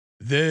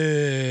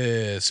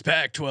This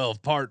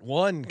Pac-12 Part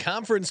 1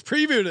 Conference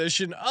Preview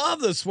Edition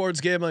of the Sports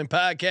Gambling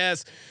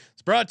Podcast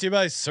is brought to you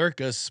by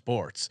Circus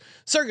Sports.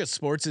 Circus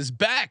Sports is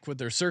back with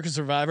their Circus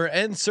Survivor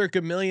and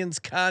Circa Millions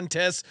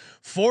contests.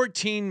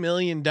 $14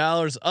 million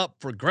up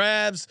for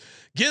grabs.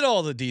 Get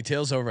all the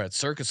details over at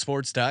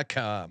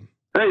circusports.com.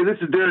 Hey, this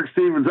is Derek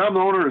Stevens. I'm the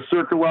owner of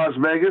Circa Las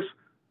Vegas.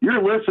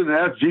 You're listening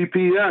to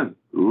SGPN.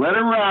 Let it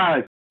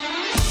ride.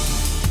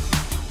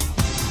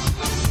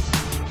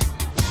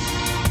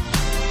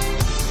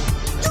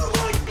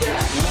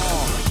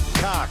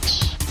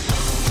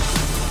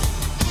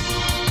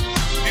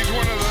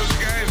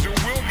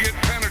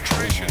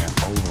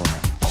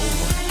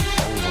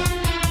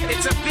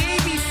 It's a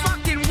baby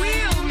fucking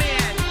wheel,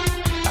 man.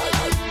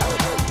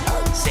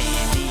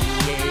 San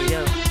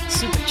Diego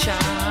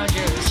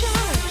Superchargers.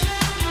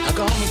 Now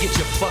go home and get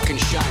your fucking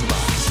shine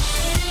box.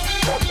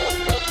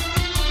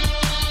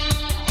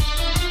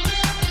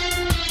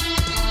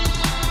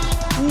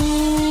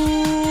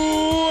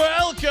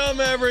 Welcome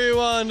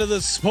everyone to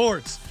the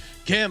Sports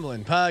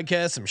Gambling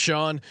Podcast. I'm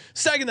Sean,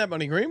 stacking that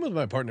money green with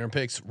my partner in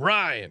picks,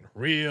 Ryan,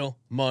 Real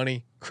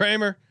Money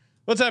Kramer.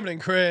 What's happening,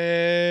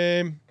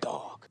 Kramer?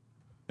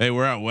 Hey,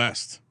 we're out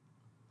west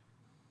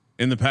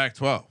in the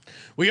Pac-12.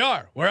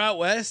 We're out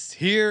west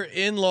here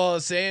in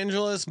Los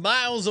Angeles,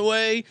 miles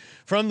away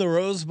from the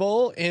Rose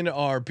Bowl in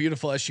our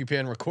beautiful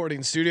SGPN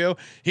recording studio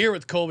here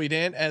with Colby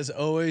Dant, as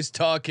always,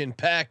 talking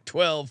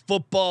Pac-12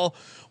 football.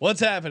 What's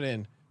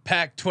happening,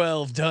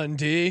 Pac-12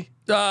 Dundee?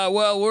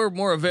 Well, we're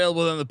more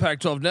available than the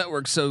Pac-12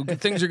 network, so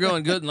things are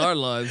going good in our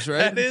lives, right?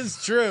 That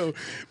is true.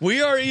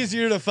 We are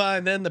easier to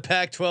find than the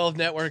Pac-12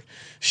 network.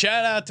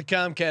 Shout out to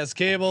Comcast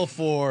Cable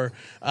for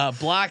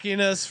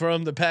blocking us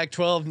from the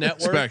Pac-12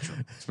 network.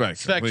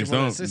 Spectrum. Please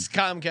don't. It's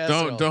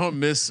Comcast. Don't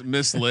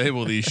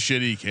mislabel these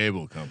shitty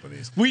cable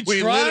companies.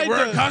 We're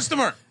a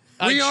customer.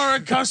 We are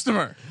a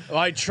customer.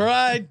 I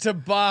tried to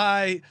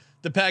buy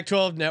the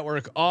Pac-12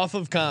 network off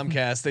of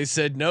Comcast. They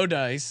said no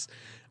dice.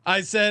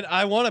 I said,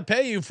 I want to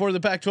pay you for the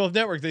Pac-12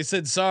 network. They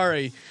said,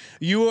 sorry,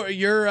 your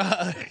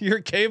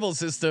cable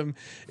system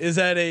is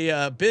at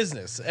a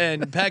business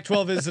and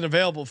Pac-12 isn't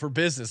available for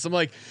business. I'm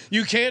like,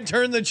 you can't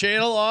turn the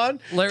channel on.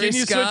 Larry Can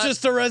you Scott, switch us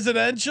to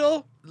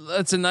residential?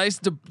 That's a nice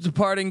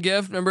departing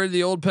gift. Remember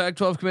the old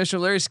Pac-12 commissioner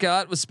Larry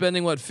Scott was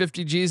spending what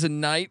 50 G's a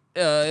night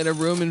in a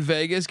room in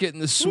Vegas, getting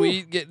the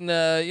suite, getting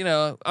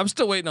I'm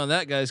still waiting on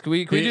that, guys. Can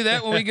we do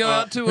that when we go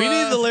out to? We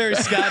need the Larry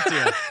Scott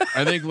deal.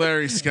 I think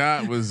Larry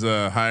Scott was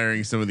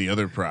hiring some of the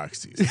other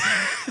proxies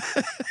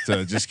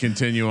to just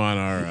continue on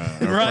our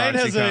Ryan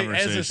has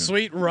conversation. a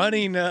sweet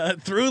running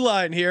through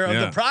line here of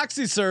the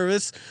proxy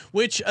service,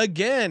 which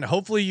again,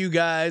 hopefully you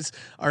guys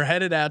are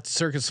headed out to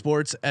Circus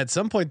Sports at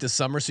some point this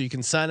summer, so you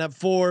can sign up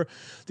for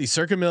the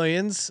Circa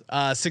Millions,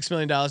 $6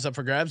 million up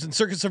for grabs, and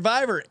Circa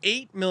Survivor,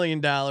 $8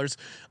 million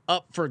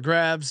up for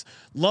grabs.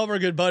 Love our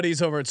good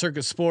buddies over at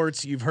Circus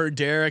Sports. You've heard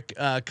Derek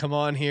come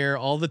on here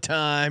all the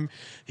time.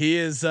 He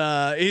is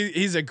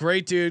he's a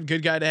great dude,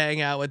 good guy to hang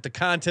out with. The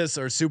contests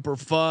are super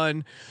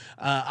fun.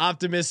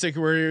 Optimistic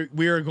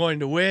we are going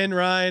to win,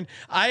 Ryan.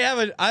 I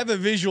have a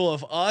visual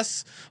of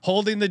us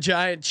holding the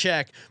giant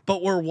check,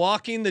 but we're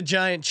walking the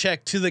giant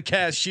check to the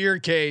cashier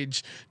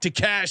cage to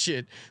cash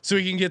it so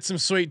we can get some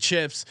sweet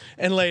chips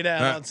and lay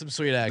down on some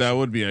sweet action. That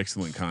would be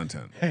excellent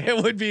content.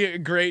 It would be a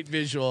great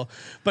visual.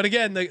 But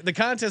again, the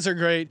contests are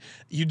great.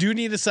 You do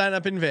need to sign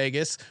up in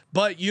Vegas,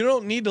 but you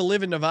don't need to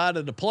live in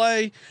Nevada to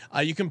play.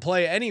 You can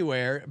play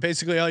anywhere.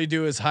 Basically, all you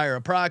do is hire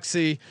a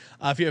proxy.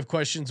 If you have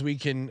questions, we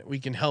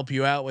can help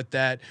you out with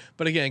that.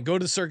 But again, go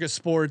to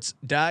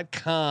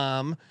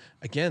circusports.com.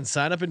 Again,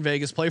 sign up in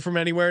Vegas, play from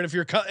anywhere. And if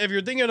you're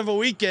thinking of a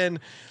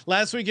weekend,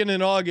 last weekend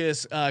in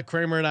August,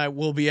 Kramer and I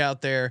will be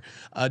out there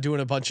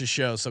doing a bunch of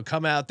shows. So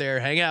come out there,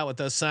 hang out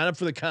with us, sign up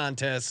for the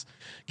contest,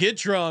 get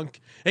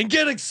drunk, and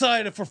get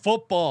excited for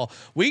football.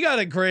 We got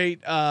a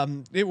great.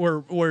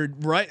 We're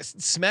right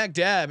smack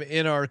dab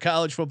in our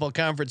college football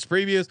conference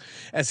previews.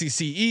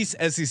 SEC East,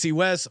 SEC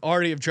West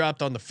already have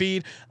dropped on the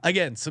feed.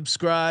 Again,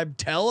 subscribe,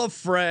 tell a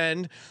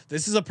friend.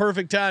 This is a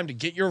perfect time to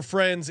get your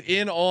friends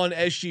in on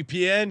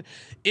SGPN,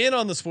 in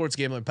on the Sports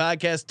Gambling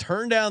Podcast.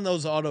 Turn down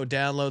those auto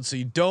downloads so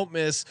you don't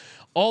miss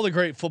all the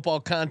great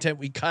football content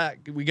we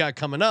got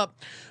coming up.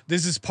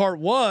 This is part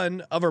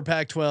one of our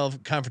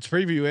Pac-12 conference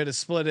preview. We had to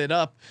split it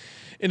up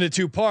into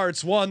two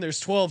parts. One,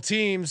 there's 12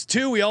 teams.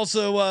 Two, we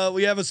also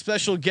we have a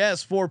special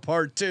guest for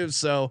part two.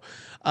 So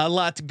a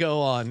lot to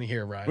go on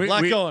here, Ryan. A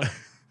lot going on.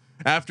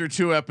 After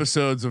 2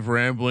 episodes of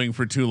rambling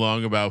for too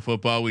long about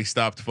football, we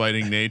stopped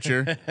fighting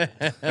nature,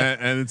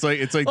 and it's like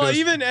well,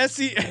 even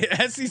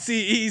SEC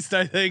East,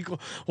 I think,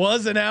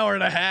 was an hour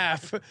and a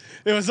half.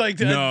 It was like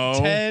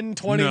 10,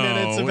 20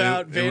 minutes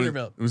about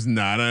Vanderbilt. It was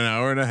not an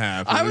hour and a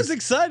half. I was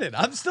excited.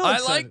 I'm still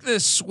excited. I like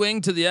this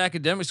swing to the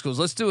academic schools.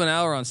 Let's do an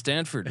hour on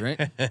Stanford, right?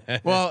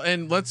 Well,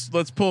 and let's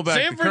pull back.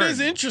 Stanford is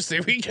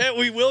interesting.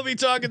 We will be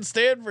talking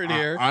Stanford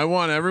here. I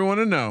want everyone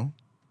to know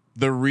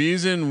the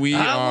reason we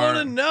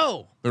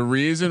The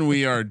reason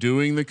we are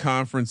doing the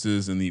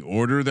conferences in the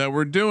order that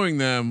we're doing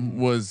them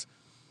was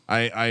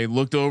I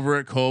looked over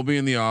at Colby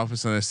in the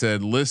office and I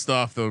said, list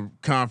off the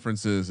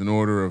conferences in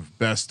order of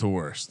best to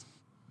worst.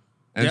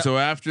 And so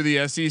after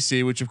the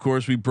SEC, which of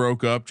course we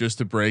broke up just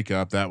to break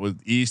up, that was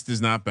East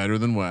is not better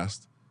than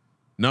West.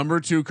 Number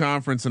 2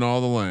 conference in all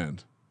the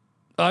land.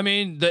 I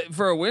mean,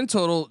 for a win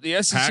total,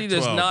 the SEC Pac-12,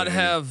 does not baby.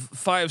 have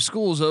 5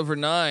 schools over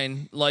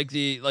 9 like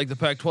the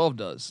Pac-12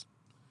 does.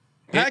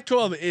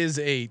 Pac-12 is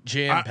a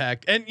jam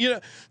pack, and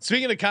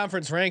speaking of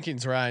conference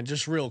rankings, Ryan,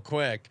 just real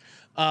quick,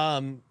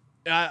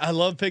 I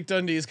love Pick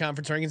Dundee's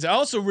conference rankings. I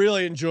also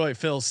really enjoy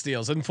Phil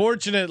Steele's.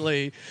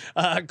 Unfortunately,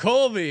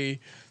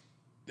 Colby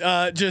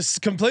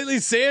just completely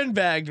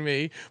sandbagged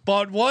me.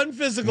 Bought one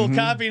physical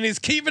copy, and he's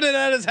keeping it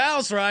at his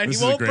house. Ryan, This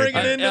he is a won't great bring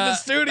it pick. into the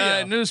studio.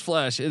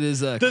 Newsflash: it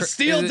is The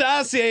Steele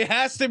dossier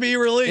has to be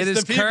released. It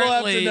is The people have to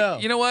currently. know.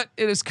 You know what?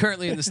 It is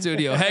currently in the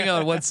studio. Hang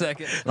on 1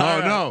 second.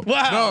 No,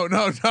 Wow.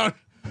 no,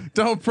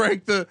 don't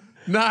break the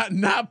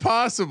not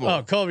possible.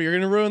 Oh, Colby, you're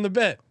gonna ruin the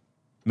bit.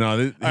 No,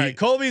 All right,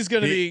 Colby's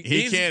gonna be.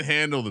 he he's- can't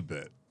handle the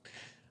bit.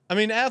 I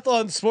mean,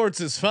 Athlon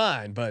Sports is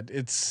fine, but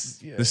it's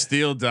The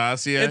Steele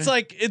dossier.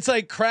 it's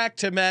like crack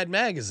to Mad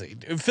Magazine.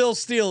 Phil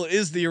Steele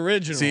is the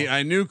original. See,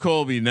 I knew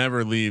Colby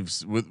never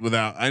leaves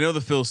without. I know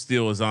the Phil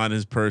Steele is on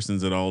his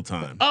persons at all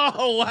times.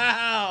 Oh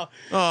wow!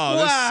 Oh,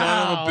 this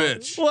son of a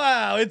bitch.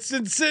 Wow, it's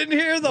been sitting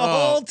here the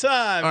whole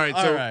time. All right.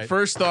 So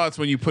first thoughts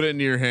when you put it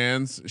into your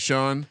hands,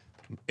 Sean.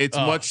 It's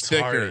much it's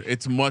thicker. hard.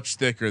 It's much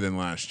thicker than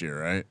last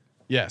year, right?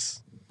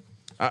 yes,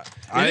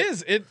 It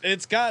is.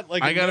 It's got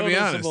like. I gotta be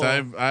honest.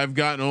 noticeable- I've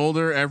gotten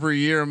older every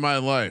year of my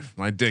life.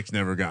 My dick's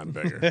never gotten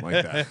bigger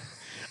like that.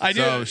 I do.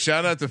 So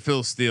shout out to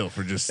Phil Steele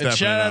for just stepping and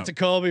shout it out up. to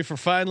Colby for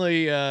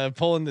finally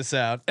pulling this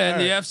out. And All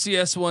the right.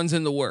 FCS one's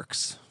in the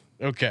works.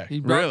 Okay.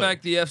 He brought Really?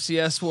 back the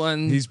FCS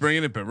one. He's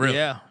bringing it, but really,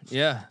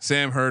 Yeah.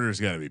 Sam Herder's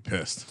got to be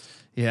pissed.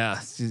 You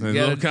little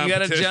got a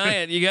competition.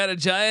 giant. You got a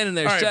giant in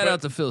there. All right, Shout but-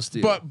 out to Phil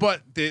Steele.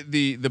 But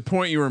the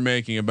point you were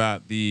making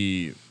about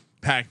the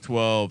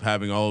Pac-12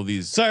 having all of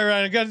these, Sorry,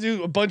 Ryan. I got to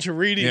do a bunch of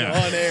reading Yeah.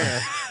 on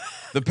air.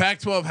 the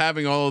Pac-12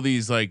 having all of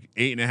these like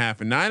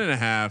 8.5 and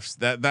 9.5s.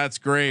 That's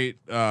great.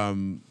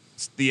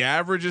 The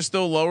average is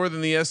still lower than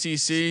the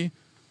SEC,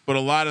 but a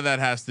lot of that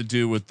has to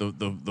do with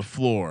the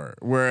floor.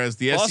 Whereas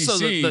the also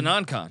SEC, the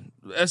non-con.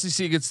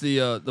 SEC gets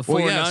the 4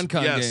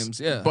 non-con games.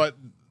 Yeah. But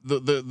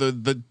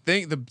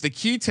the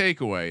key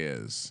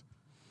takeaway is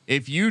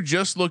if you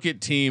just look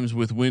at teams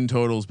with win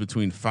totals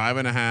between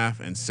 5.5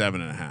 and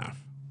 7.5,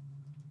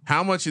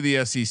 how much of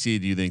the SEC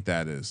do you think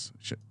that is,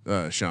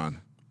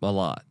 Sean? a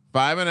lot.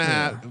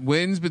 5.5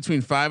 wins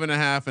between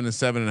 5.5 and a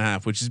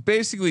 7.5, which is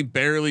basically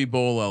barely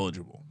bowl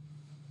eligible.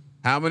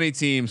 How many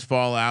teams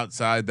fall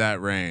outside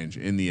that range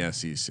in the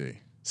SEC?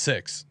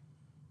 6.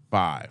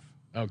 5.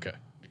 Okay.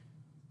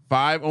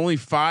 5. Only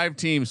 5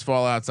 teams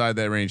fall outside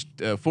that range.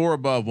 4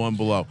 above, 1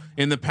 below.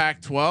 In the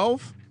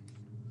Pac-12,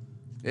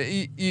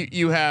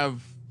 you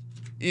have,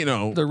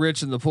 The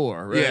rich and the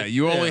poor. Right? yeah,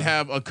 you only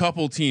have a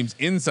couple teams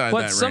inside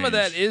But that some of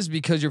range. that is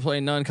because you're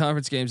playing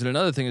non-conference games, and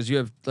another thing is you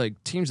have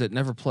like teams that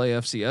never play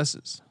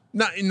FCSs.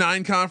 Not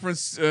 9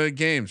 conference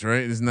games,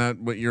 right? Isn't that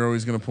what you're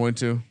always going to point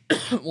to?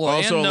 Well,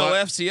 Also and a no lot-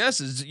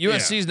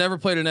 USC's never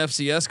played an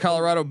FCS.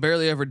 Colorado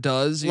barely ever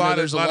does.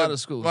 There's a lot of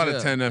schools. A lot of Yeah,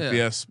 10 yeah.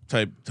 FBS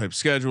type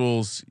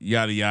schedules,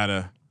 yada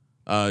yada.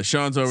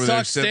 Sean's over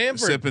there Suck Stanford.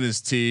 sipping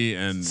his tea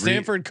and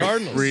Stanford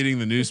Cardinals. reading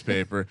the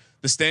newspaper.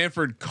 The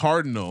Stanford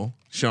Cardinal,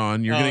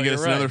 Sean, you're gonna get you're us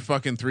right. another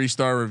fucking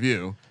 3-star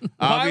review. Why would it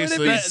Obviously,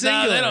 be Nah,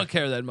 singular? they don't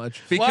care that much.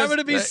 Why would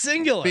it be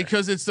singular?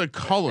 because it's the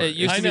color. It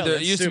used I to know, be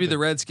that's it used to be stupid. the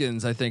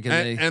Redskins, I think,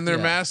 and their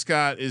yeah.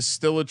 mascot is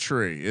still a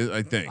tree.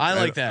 I think. I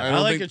like that. I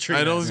don't like think- a tree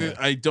I don't.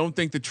 mascot. I don't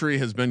think the tree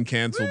has been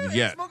canceled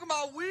yet.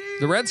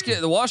 The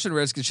Washington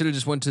Redskins should have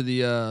just went to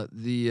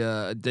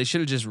they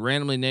should have just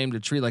randomly named a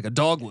tree like a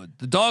dogwood.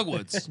 The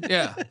dogwoods.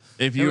 Yeah.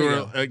 If There you we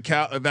were go.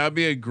 Cal, that'd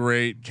be a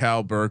great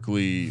Cal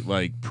Berkeley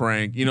like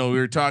prank. We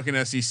were talking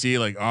SEC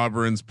like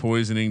Auburn's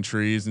poisoning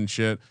trees and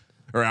shit.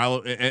 Or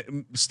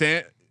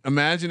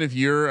imagine if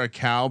you're a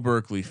Cal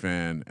Berkeley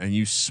fan and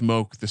you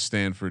smoke the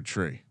Stanford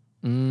tree.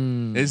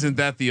 Isn't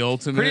that the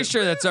ultimate? Pretty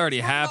sure that's already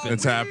happened.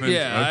 It's happened?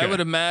 Yeah, I Okay. would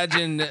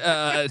imagine.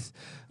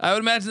 I would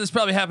imagine this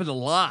probably happened a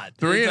lot.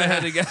 Three if and I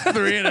a had half. to guess.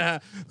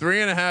 3.5.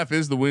 3.5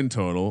 is the win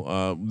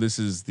total. This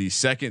is the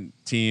second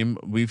team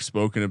we've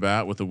spoken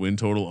about with a win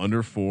total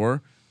under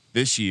 4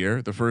 this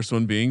year. The first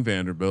one being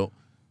Vanderbilt.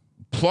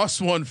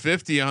 Plus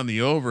 150 on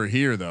the over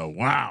here, though.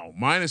 Wow.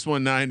 Minus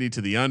 190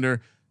 to the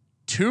under.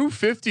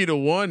 250 to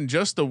 1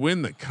 just to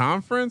win the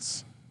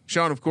conference.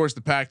 Sean, of course,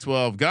 the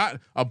Pac-12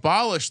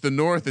 abolished the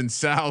North and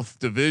South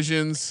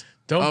divisions.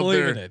 Don't of believe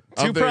their- in it.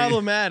 of Too their-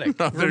 problematic.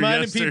 of their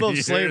Reminding people of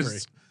yesteryears. slavery.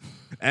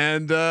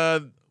 And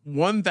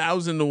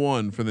 1,000 to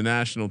 1 for the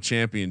national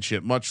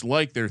championship, much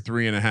like their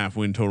 3.5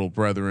 win total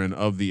brethren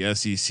of the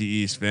SEC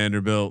East,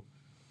 Vanderbilt,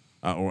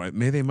 or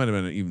maybe they might have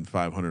been even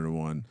 500 to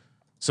 1.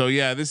 So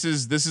yeah, this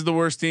is the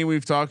worst team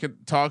we've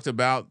talked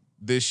about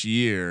this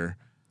year.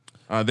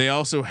 They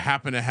also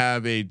happen to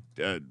have a,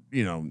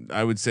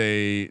 I would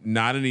say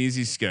not an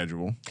easy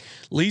schedule.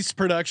 Least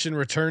production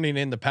returning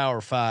in the Power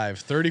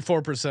 5,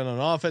 34% on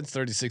offense,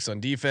 36 on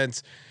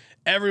defense.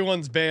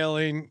 Everyone's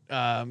bailing.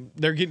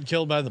 They're getting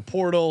killed by the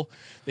portal.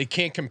 They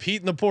can't compete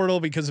in the portal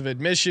because of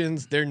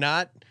admissions. They're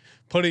not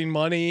putting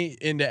money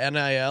into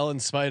NIL in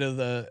spite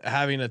of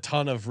having a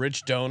ton of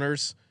rich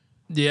donors.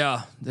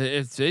 Yeah.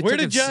 Where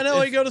did John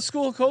Elway go to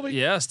school, Colby?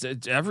 Yes.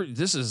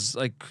 This is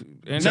like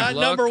not Luck,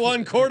 number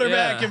one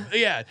quarterback.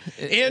 Yeah.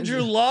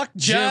 Andrew Luck,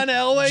 John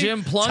Elway,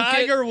 Jim Plunkett,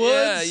 Tiger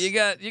Woods.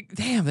 Yeah,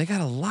 damn, they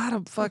got a lot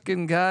of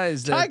fucking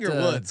guys. Tiger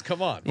Woods,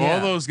 come on. Yeah. All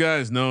those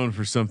guys known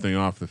for something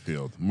off the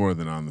field more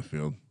than on the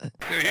field.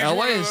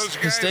 Elway is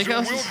his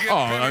steakhouse.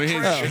 I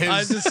mean, I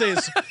was just saying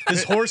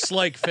his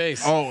horse-like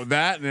face. Oh,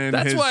 that and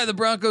That's why the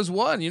Broncos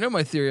won. You know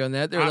my theory on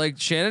that. They're like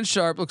Shannon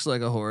Sharp looks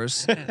like a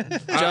horse. John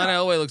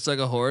Elway looks like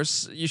a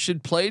horse. You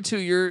should play to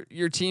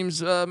your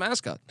team's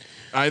mascot.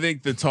 I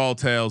think the tall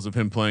tales of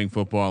him playing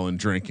football and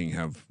drinking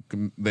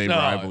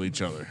rival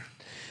each other.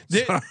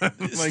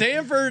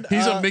 Stanford,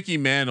 he's a Mickey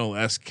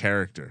Mantle-esque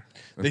character.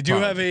 They do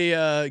have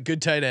a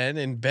good tight end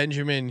in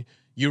Benjamin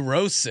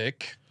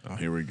Urosic. Oh,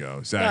 here we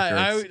go. Zach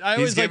Ertz. I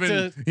always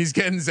he's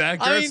getting Zach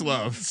Ertz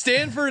love.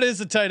 Stanford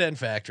is a tight end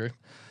factory.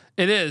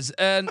 It is,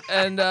 and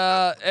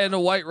a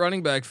white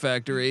running back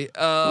factory.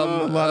 A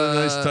lot of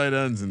nice tight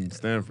ends in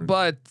Stanford.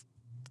 But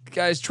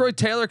guys, Troy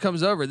Taylor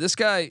comes over. This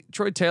guy,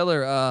 Troy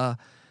Taylor,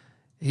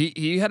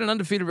 he had an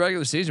undefeated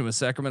regular season with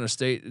Sacramento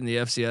State in the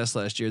FCS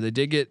last year. They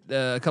did get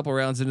a couple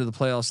rounds into the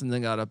playoffs and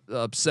then got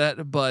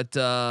upset,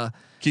 but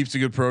keeps a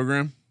good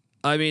program.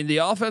 I mean, the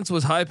offense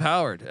was high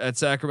powered at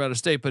Sacramento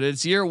State, but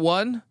it's year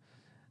one,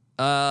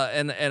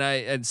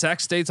 and Sac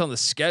State's on the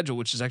schedule,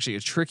 which is actually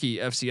a tricky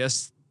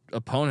FCS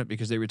opponent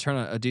because they return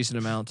a decent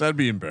amount. That'd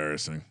be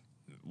embarrassing.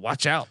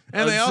 Watch out.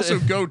 And they also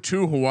go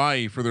to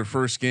Hawaii for their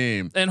first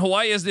game. And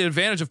Hawaii has the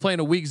advantage of playing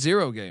a week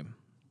 0 game.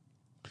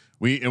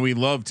 We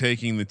love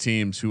taking the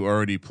teams who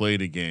already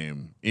played a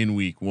game in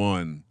week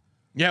 1.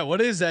 Yeah,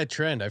 what is that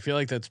trend? I feel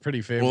like that's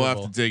pretty favorable. We'll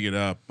have to dig it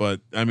up, but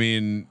I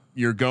mean,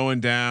 you're going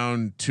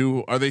down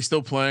to. Are they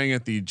still playing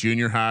at the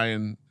junior high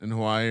in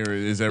Hawaii, or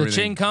is everything? The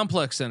Chang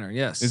Complex Center?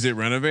 Yes. Is it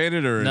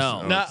renovated or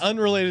no? Not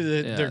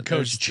unrelated to their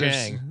coach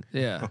Chang.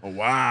 Yeah. Oh,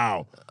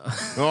 wow.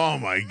 Oh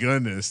my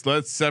goodness.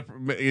 Let's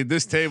separate.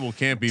 This table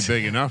can't be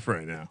big enough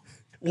right now.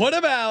 What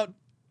about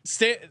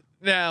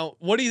now?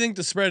 What do you think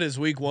the spread is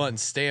week 1?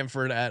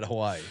 Stanford at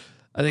Hawaii.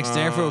 I think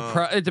Stanford.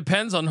 It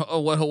depends on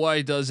what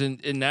Hawaii does in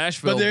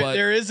Nashville. But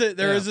there is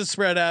a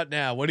spread out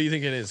now. What do you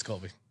think it is,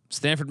 Colby?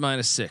 Stanford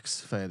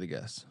 -6, if I had to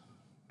guess.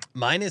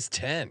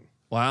 -10.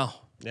 Wow.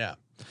 Yeah.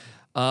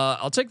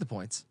 I'll take the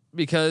points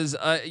because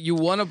you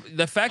want to.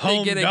 The fact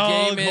Home they get a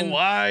dog, game in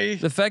Hawaii.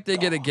 The fact they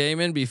get a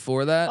game in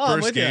before that.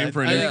 First game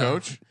for a new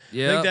coach.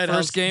 Yeah, that first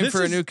helps. game This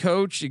for a is- new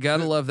coach. You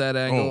gotta love that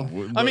angle.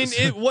 Oh, I mean,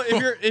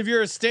 if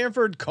you're a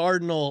Stanford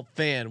Cardinal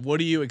fan, what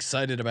are you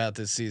excited about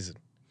this season?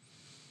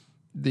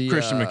 The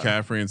Christian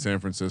McCaffrey in San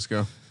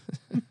Francisco.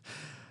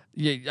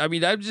 Yeah, I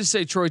mean, I'd just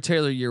say Troy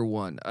Taylor year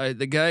 1.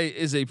 The guy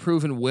is a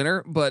proven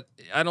winner, but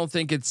I don't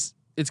think it's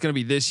going to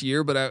be this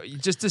year. But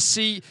just to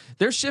see,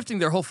 they're shifting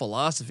their whole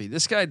philosophy.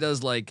 This guy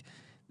does like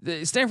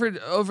Stanford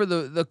over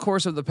the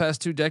course of the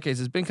past 2 decades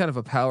has been kind of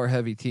a power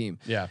heavy team.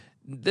 Yeah.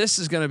 This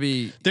is going to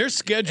be Their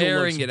schedule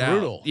airing looks it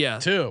brutal. out. Yeah,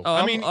 Too. Oh,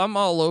 I mean, I'm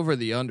all over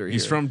the under.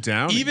 He's here. from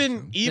down.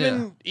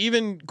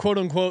 even quote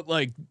unquote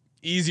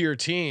easier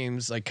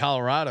teams like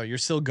Colorado, you're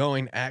still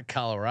going at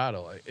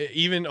Colorado.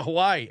 Even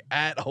Hawaii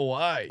at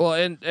Hawaii. Well,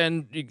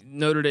 and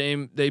Notre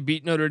Dame, they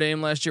beat Notre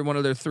Dame last year. One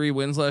of their 3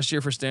 wins last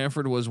year for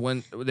Stanford was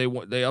when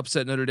they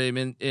upset Notre Dame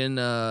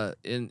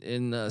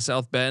in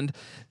South Bend.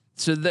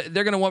 So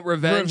they're going to want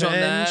revenge on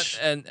that,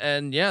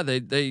 and yeah,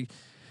 they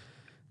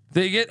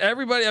get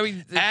everybody. I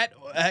mean, at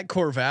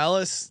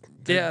Corvallis.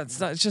 yeah,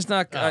 it's just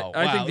not. Oh,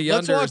 I wow. think the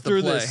Let's under walk is the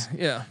through play. this.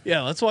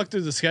 Yeah. Let's walk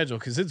through the schedule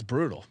because it's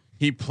brutal.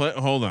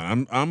 Hold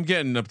on. I'm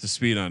getting up to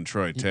speed on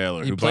Troy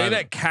Taylor. He who played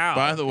at Cal.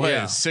 By the way,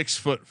 Yeah. is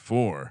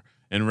 6'4"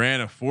 and ran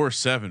a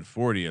 4.7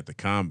 40 at the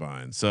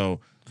combine. So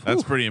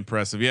that's pretty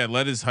impressive. Yeah,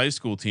 led his high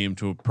school team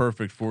to a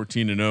perfect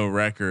 14-0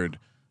 record.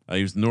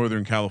 He was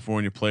Northern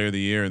California Player of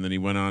the Year, and then he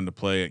went on to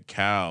play at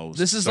Cal.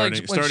 This is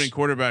starting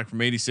quarterback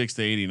from 86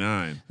 to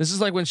 89. This is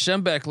like when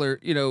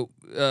Schembechler,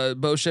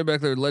 Bo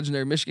Schembechler,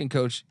 legendary Michigan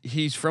coach,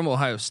 he's from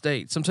Ohio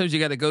State. Sometimes you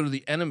got to go to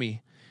the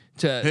enemy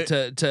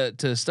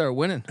to start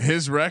winning.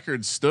 His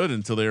record stood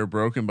until they were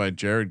broken by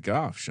Jared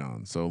Goff,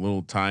 Sean. So a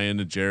little tie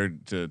into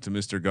Jared to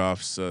Mr.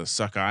 Goff's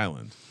Suck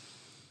Island.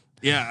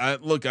 Yeah,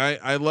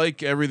 I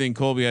like everything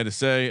Colby had to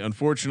say.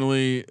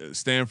 Unfortunately,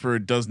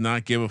 Stanford does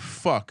not give a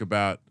fuck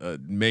about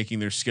making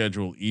their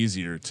schedule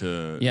easier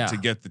to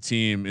get the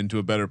team into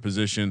a better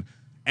position.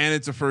 And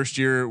it's a first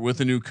year with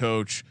a new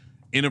coach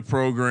in a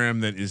program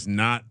that is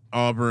not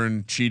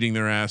Auburn cheating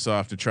their ass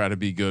off to try to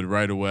be good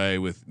right away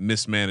with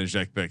mismanaged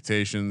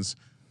expectations.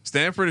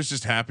 Stanford is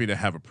just happy to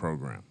have a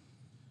program.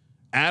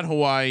 at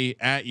Hawaii,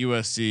 at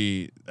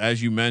USC,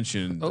 as you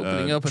mentioned,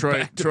 Opening up Troy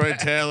back-to-back.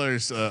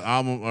 Taylor's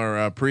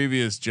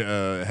previous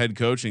head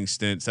coaching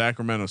stint,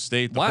 Sacramento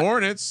State, the What?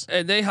 Hornets.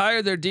 And they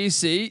hired their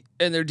DC,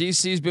 and their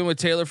DC's been with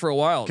Taylor for a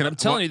while. I'm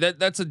telling you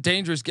that's a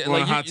dangerous game.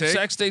 Want a hot take?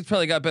 Sac State's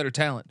probably got better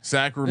talent.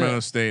 Sacramento Yeah.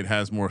 State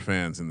has more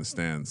fans in the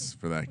stands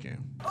for that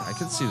game. I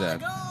can see that.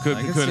 Could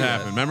I can could see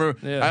happen. that. Remember,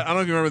 Yeah. I don't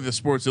know if you remember the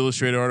Sports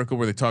Illustrated article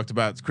where they talked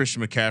about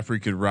Christian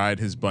McCaffrey could ride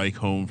his bike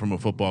home from a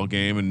football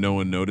game and no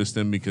one noticed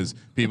him because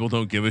people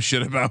don't give a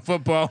shit about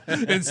football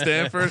in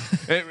Stanford.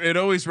 It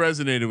always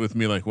resonated with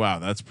me like, wow,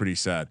 that's pretty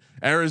sad.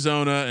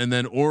 Arizona and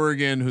then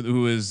Oregon,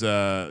 who is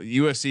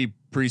USC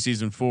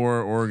preseason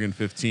 4, Oregon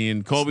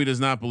 15. Colby does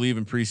not believe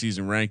in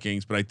preseason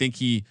rankings, but I think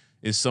he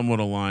is somewhat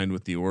aligned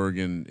with the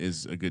Oregon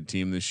is a good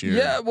team this year.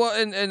 Yeah, well,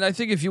 and I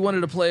think if you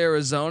wanted to play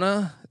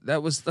Arizona,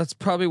 that's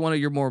probably one of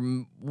your more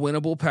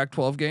winnable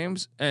Pac-12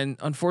 games. And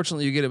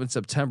unfortunately, you get them in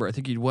September. I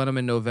think you'd win them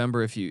in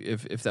November if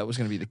that was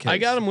going to be the case. I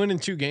got them winning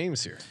 2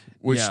 games here.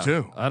 Which Yeah.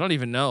 two? I don't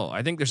even know.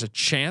 I think there's a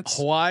chance.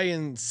 Hawaii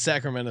and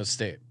Sacramento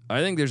State. I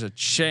think there's a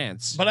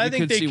chance. But I you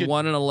think could they see could-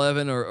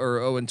 1-11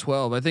 or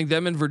 0-12. I think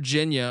them in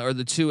Virginia are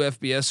the 2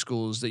 FBS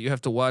schools that you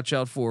have to watch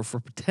out for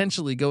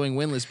potentially going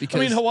winless. Because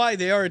I mean, Hawaii,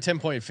 they are a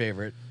 10-point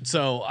favorite,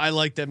 so I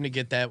like them to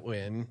get that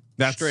win.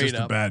 That's straight just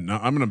up. a bad. No,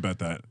 I'm going to bet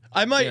that.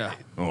 I might. Yeah.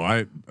 Oh,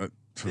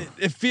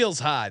 It feels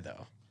high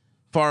though.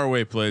 far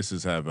away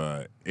places have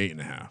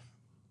 8.5.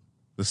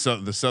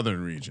 The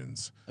southern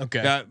regions.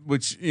 Okay. That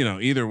which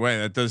either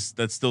way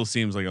that still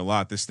seems like a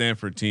lot. The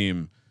Stanford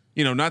team,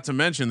 not to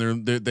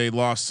mention they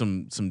lost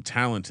some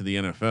talent to the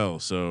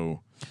NFL.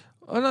 So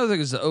another thing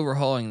is the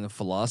overhauling the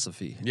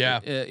philosophy. Yeah.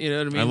 You know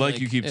what I mean. I like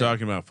you keep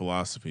talking about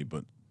philosophy,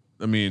 but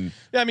I mean,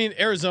 Yeah, I mean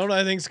Arizona,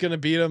 I think is going to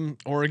beat them.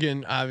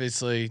 Oregon,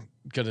 obviously,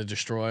 going to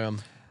destroy them.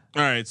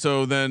 all right.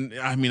 So then,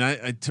 I mean,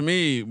 I to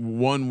me,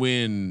 one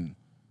win,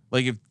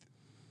 like if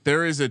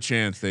there is a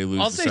chance they lose,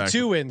 I'll to say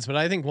 2 wins, but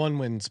I think 1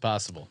 win's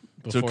possible.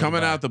 So before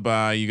coming the bye. out the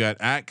bye, you got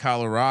at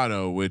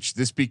Colorado, which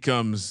this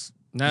becomes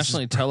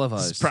nationally this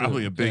televised. is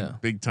probably too. a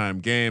big time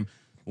game.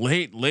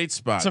 Late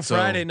spot. It's a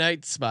Friday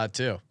night spot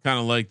too. Kind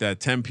of like that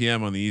 10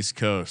 p.m. on the East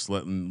Coast,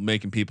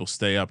 making people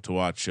stay up to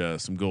watch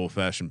some good old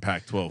fashioned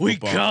Pac-12 We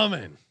football.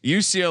 coming.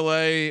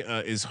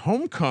 UCLA is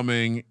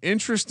homecoming.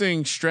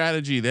 Interesting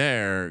strategy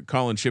there.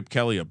 Calling Chip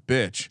Kelly a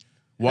bitch.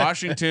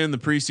 Washington, the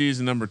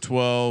preseason number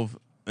 12,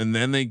 and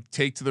then they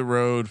take to the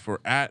road for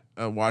at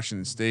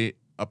Washington State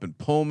up in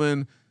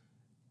Pullman.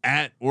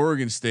 At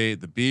Oregon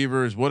State, the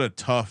Beavers. What a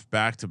tough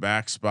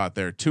back-to-back spot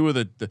there. 2 of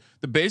the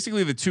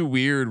basically the 2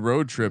 weird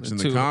road trips in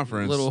the 2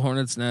 conference. Little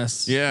Hornets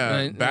nests. Yeah,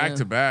 right? back Yeah.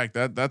 to back.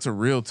 That's a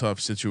real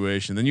tough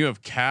situation. Then you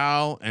have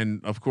Cal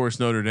and of course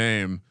Notre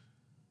Dame.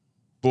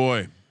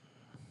 Boy,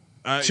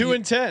 2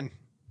 and 10.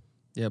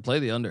 Yeah, play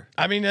the under.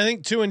 I mean, I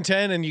think 2 and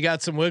 10, and you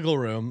got some wiggle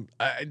room.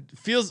 It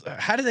feels.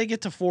 How did they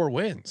get to 4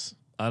 wins?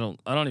 I don't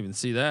even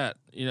see that.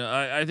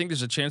 I think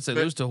there's a chance they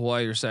lose to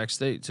Hawaii or Sac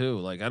State too.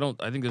 Like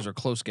I think those are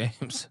close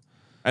games.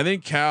 I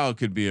think Cal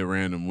could be a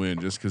random win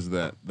just because of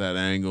that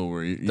angle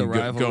where you go,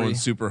 rivalry. going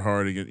super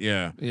hard again.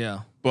 Yeah, Yeah.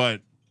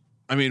 but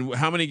I mean,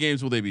 how many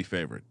games will they be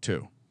favored?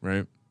 2,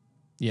 right?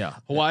 Yeah.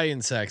 Hawaii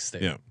and Sac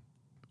State. Yeah,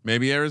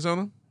 maybe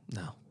Arizona.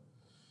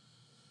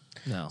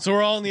 No. So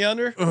we're all in the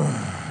under.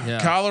 Yeah.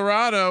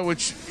 Colorado,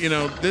 which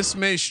this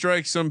may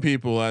strike some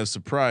people as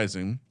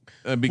surprising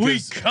We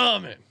because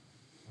coming.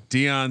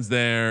 Dion's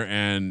there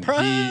and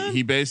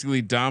he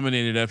basically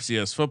dominated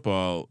FCS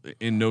football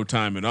in no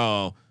time at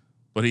all.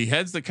 But he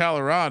heads to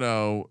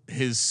Colorado.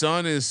 His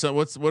son is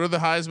what are the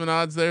Heisman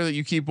odds there that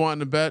you keep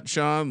wanting to bet,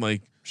 Sean?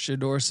 Like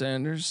Shador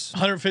Sanders.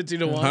 150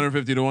 to 1.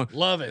 150 to 1.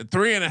 Love it.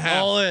 3.5.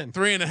 All in.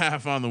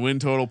 3.5 on the win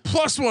total.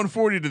 Plus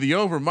 140 to the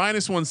over.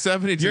 Minus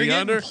 170 to You're the getting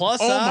under. plus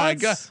oh my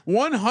odds? god.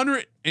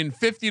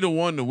 150 to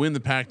 1 to win the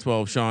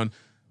Pac-12, Sean.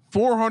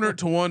 400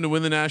 to 1 to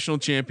win the national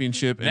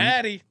championship. And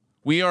Natty.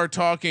 we are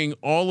talking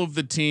all of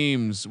the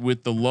teams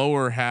with the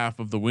lower half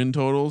of the win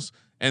totals,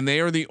 and they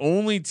are the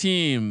only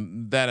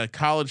team that a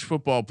college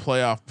football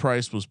playoff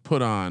price was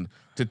put on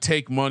to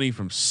take money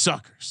from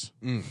suckers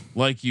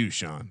like you,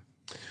 Sean.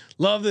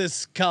 Love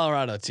this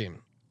Colorado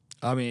team.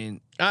 I mean,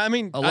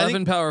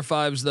 11 Power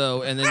Fives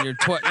though, and then your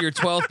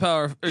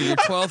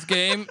 12th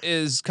game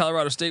is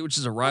Colorado State, which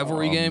is a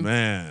rivalry game.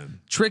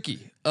 Man,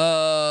 Tricky.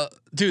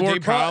 Dude,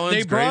 Fort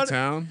Collins, great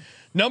town.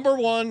 Number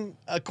 1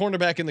 a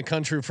cornerback in the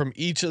country from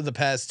each of the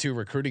past 2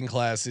 recruiting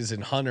classes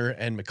in Hunter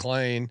and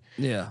McLean.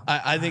 Yeah.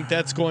 I think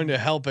that's going to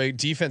help a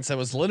defense that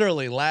was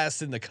literally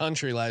last in the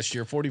country last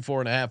year,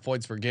 44.5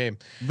 points per game.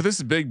 But this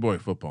is big boy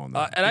football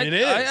now. And It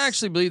is. I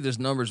actually believe this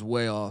number's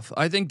way off.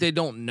 I think they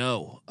don't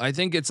know. I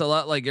think it's a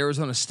lot like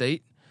Arizona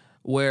State,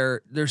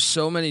 where there's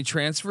so many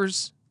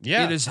transfers.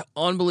 Yeah. It is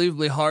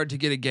unbelievably hard to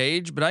get a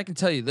gauge. But I can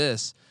tell you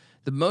this.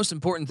 The most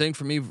important thing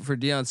for me for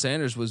Deion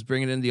Sanders was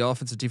bringing in the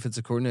offensive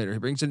defensive coordinator. He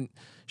brings in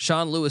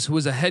Sean Lewis, who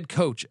was a head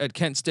coach at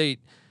Kent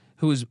State,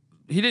 he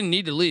didn't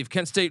need to leave.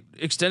 Kent State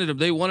extended him.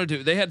 They wanted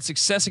to. They had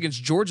success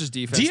against Georgia's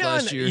defense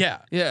last year. Yeah.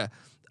 Yeah.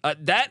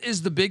 that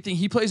is the big thing.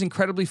 He plays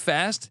incredibly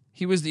fast.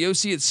 He was the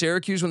OC at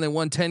Syracuse when they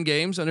won 10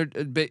 games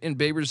in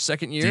Baber's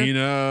second year.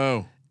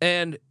 Dino.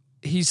 And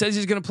he says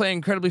he's going to play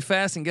incredibly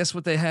fast. And guess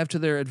what they have to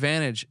their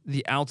advantage?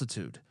 The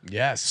altitude.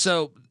 Yes.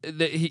 So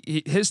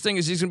his thing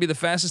is he's going to be the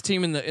fastest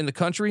team in the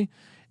country.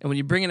 And when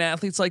you bring in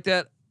athletes like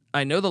that,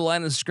 I know the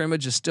line of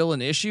scrimmage is still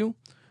an issue,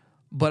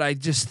 but I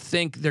just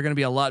think they're going to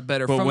be a lot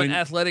better from an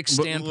athletic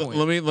standpoint.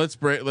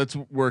 Let's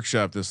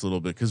workshop this a little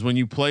bit, because when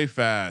you play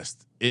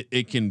fast,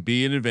 it can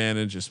be an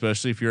advantage,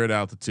 especially if you're at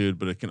altitude,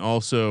 but it can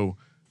also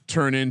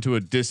turn into a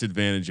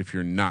disadvantage if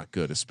you're not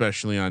good,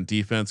 especially on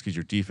defense, because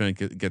your defense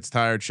gets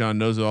tired. Sean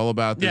knows all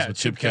about this with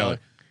Chip Kelly.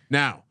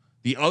 Now,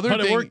 the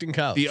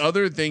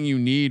other thing you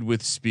need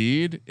with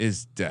speed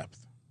is depth.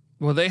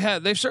 Well,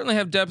 they certainly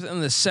have depth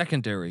in the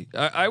secondary.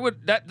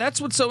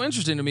 That's what's so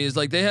interesting to me is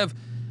like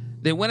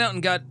they went out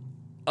and got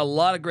a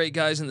lot of great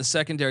guys in the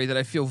secondary that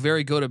I feel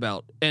very good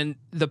about. And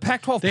the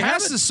Pac-12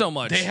 passes so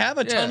much. They have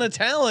a ton of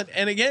talent.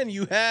 And again,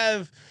 you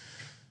have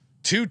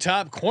two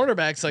top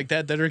cornerbacks like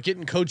that are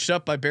getting coached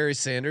up by Deion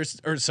Sanders.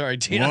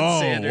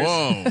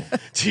 Whoa.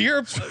 To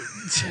your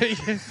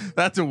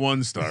That's a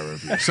 1-star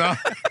review. So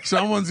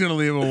someone's going to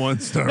leave a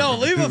 1-star. No,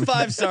 review. leave a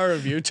 5-star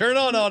review. Turn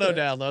on auto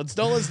downloads.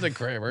 Don't listen to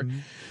Kramer.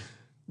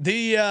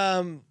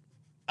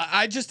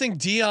 I just think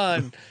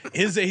Deion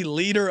is a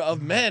leader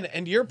of men.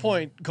 And your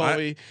point,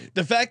 Colby,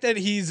 the fact that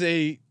he's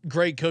a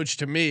great coach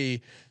to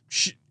me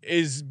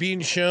is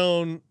being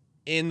shown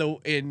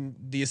in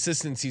the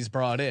assistants he's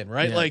brought in,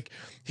 right? Yeah. Like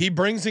he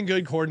brings in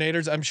good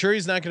coordinators. I'm sure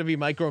he's not going to be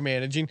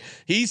micromanaging.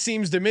 He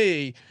seems to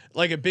me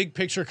like a big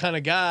picture kind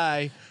of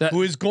guy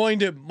who is going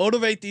to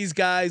motivate these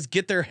guys,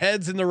 get their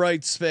heads in the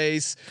right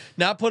space,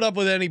 not put up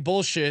with any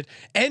bullshit,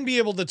 and be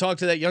able to talk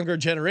to that younger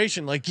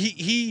generation. Like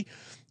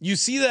you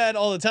see that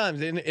all the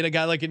time in a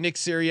guy like a Nick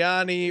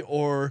Sirianni,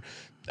 or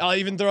I'll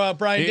even throw out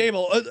Brian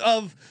Dable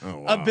of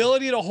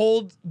ability to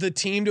hold the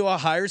team to a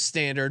higher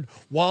standard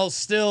while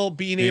still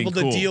being able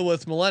to deal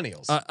with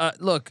millennials.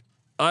 Look,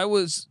 I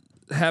was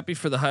happy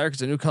for the hire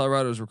because I knew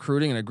Colorado was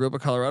recruiting and I grew up a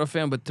Colorado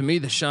fan. But to me,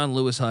 the Sean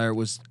Lewis hire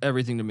was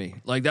everything to me.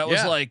 Like that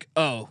was like,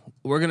 oh,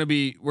 we're gonna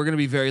be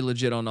very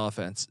legit on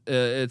offense.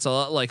 It's a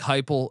lot like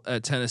Heupel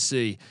at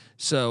Tennessee.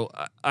 So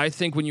I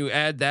think when you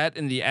add that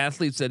and the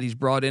athletes that he's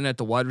brought in at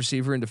the wide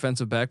receiver and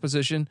defensive back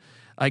position,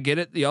 I get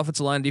it. The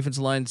offensive line,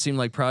 defensive line seem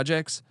like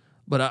projects,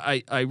 but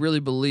I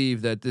really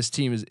believe that this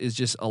team is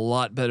just a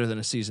lot better than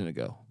a season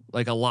ago,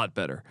 like a lot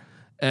better.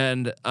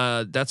 And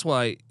that's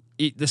why,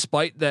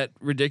 despite that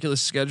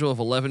ridiculous schedule of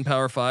 11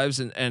 Power Fives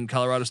and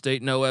Colorado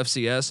State, no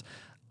FCS,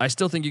 I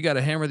still think you got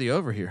to hammer the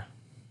over here.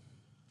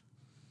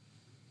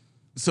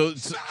 So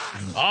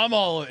I'm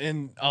all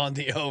in on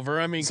the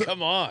over. I mean,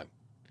 come on.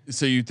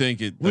 So you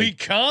think it? We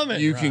coming.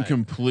 You can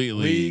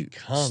completely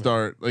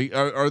start. Like,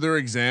 are there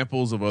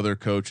examples of other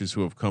coaches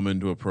who have come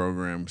into a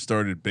program,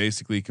 started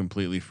basically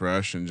completely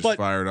fresh, and just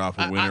fired off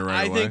a winner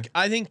right away?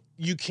 I think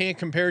you can't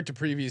compare it to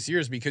previous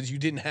years because you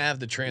didn't have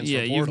the transfer. Yeah,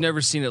 portal. You've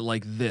never seen it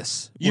like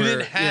this. You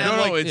didn't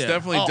have. No, it's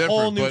definitely a different.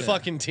 whole new but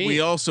fucking team. We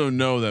also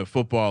know that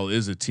football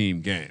is a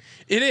team game.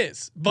 It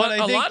is, but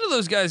a lot of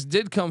those guys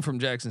did come from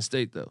Jackson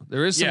State, though.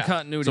 There is some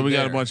continuity. So we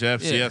got there. a bunch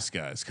of FCS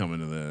guys coming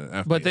to the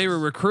FBS. But they were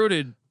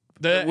recruited.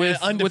 The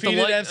undefeated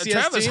FCS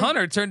Travis team?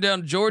 Hunter turned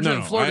down Georgia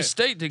and Florida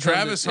State to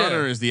Travis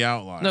Hunter is the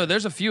outlier. No,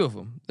 there's a few of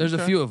them. There's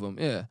a few of them.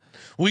 Yeah.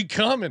 We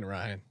coming,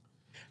 Ryan.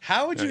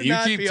 How would you you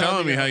not keep be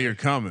telling me the how over? you're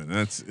coming?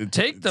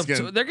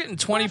 They're getting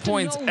 20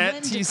 points at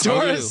TCU.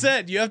 Dora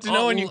said you have to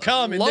know when you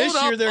come, and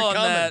this year they're on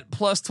coming. that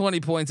plus 20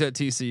 points at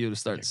TCU to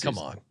start the season.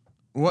 Come on.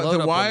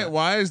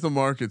 Why is the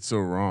market so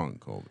wrong,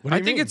 Colby?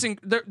 I think it's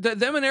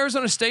them and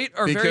Arizona State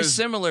are very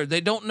similar.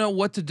 They don't know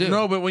what to do.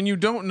 No, but when you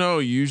don't know,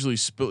 you usually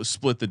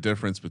split the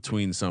difference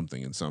between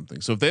something and something.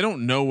 So if they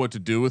don't know what to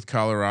do with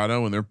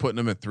Colorado and they're putting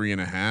them at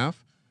 3.5,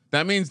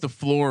 that means the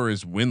floor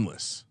is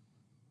winless.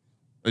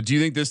 Do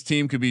you think this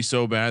team could be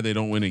so bad they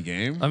don't win a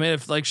game? I mean,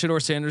 if like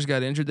Shedeur Sanders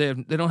got injured,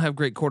 they don't have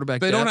great quarterback.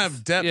 They don't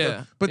have depth.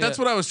 Yeah, but that's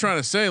what I was trying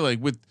to say. Like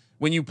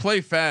when you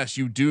play fast,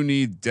 you do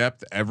need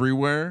depth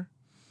everywhere.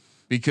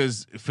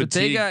 Because fatigue.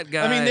 They got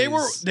guys. I mean, they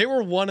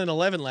were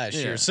 1-11 last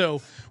year,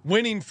 so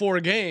winning 4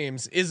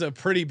 games is a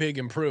pretty big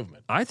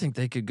improvement. I think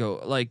they could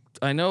go. Like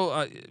I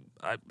know,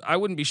 I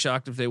wouldn't be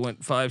shocked if they went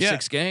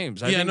 5-6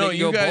 games. I think they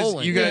could go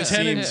bowling. You guys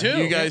 10-2.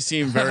 You guys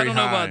seem very. I don't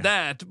know high. about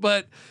that,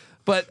 but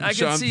I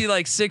can see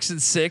like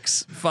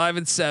 6-6,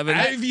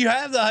 5-7. If you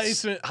have the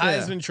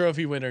Heisman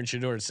Trophy winner in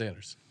Shedeur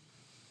Sanders.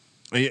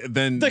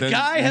 Then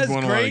guy he's has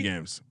won great. A lot of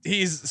games.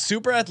 He's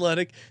super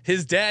athletic.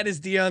 His dad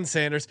is Deion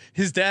Sanders.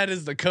 His dad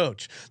is the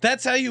coach.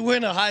 That's how you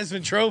win a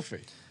Heisman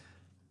Trophy.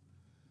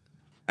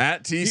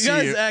 At TCU, you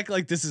guys act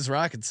like this is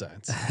rocket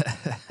science.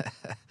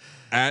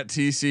 At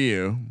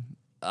TCU,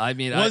 I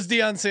mean, was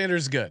Deion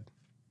Sanders good?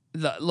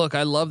 Look,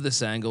 I love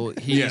this angle.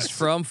 He's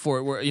from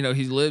Fort Worth. You know,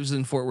 he lives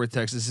in Fort Worth,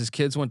 Texas. His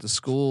kids went to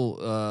school,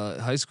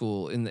 high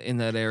school in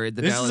that area.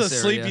 The This Dallas is a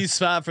area. sleepy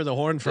spot for the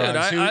Horned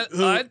Frogs.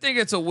 Dude, I think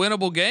it's a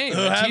winnable game.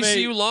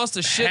 TCU lost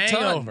a shit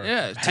hangover. ton.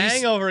 Yeah,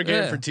 hangover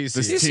game for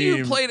TCU.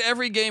 TCU played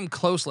every game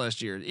close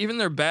last year. Even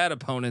their bad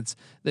opponents,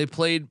 they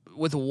played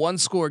with a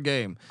 1-score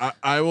game.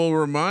 I will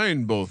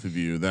remind both of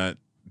you that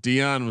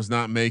Dion was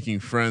not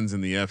making friends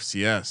in the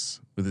FCS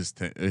with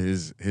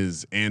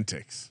his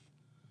antics.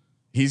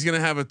 He's gonna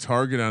have a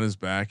target on his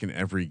back in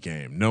every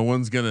game. No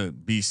one's gonna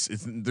be.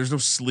 There's no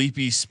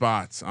sleepy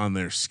spots on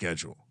their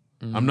schedule.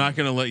 I'm not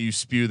gonna let you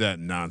spew that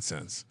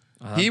nonsense.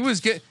 He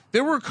was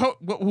There were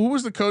who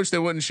was the coach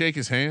that wouldn't shake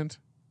his hand?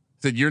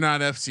 Said you're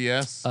not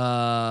FCS.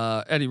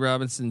 Eddie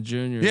Robinson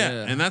Jr.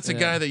 Yeah, and that's a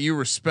guy that you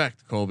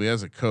respect, Colby,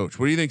 as a coach.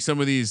 What do you think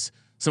some of these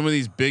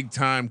big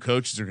time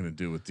coaches are gonna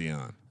do with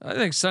Dion? I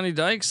think Sonny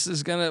Dykes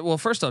is gonna. Well,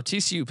 first off,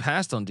 TCU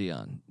passed on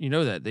Dion. You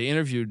know that they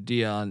interviewed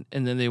Dion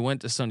and then they went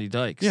to Sonny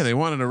Dykes. Yeah, they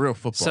wanted a real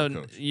football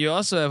coach. You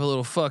also have a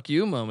little fuck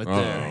you moment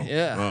there.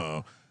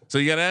 Yeah. So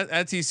you got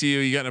at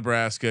TCU, you got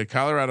Nebraska,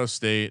 Colorado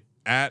State,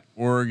 at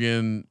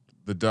Oregon,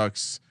 the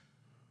Ducks,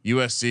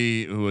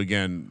 USC, who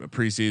again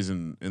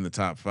preseason in the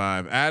top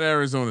 5, at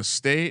Arizona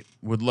State.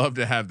 Would love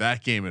to have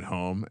that game at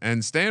home,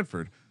 and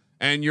Stanford.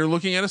 And you're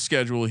looking at a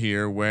schedule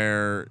here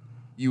where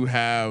you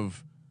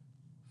have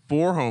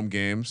 4 home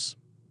games,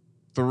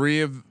 3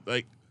 of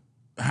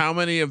how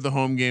many of the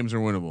home games are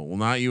winnable? Well,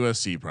 not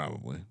USC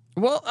probably.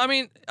 Well, I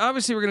mean,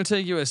 obviously we're going to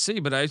take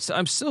USC, but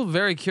I'm still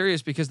very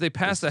curious because they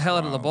pass the hell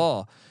out of the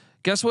ball.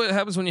 Guess what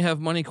happens when you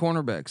have money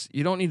cornerbacks?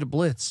 You don't need to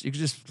blitz. You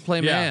can just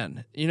play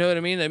man. You know what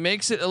I mean? It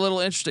makes it a little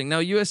interesting. Now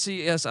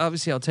USC, yes,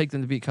 obviously I'll take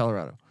them to beat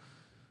Colorado.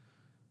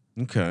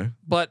 Okay.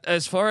 But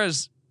as far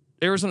as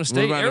Arizona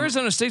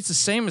State's the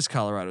same as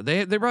Colorado.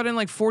 They brought in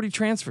like 40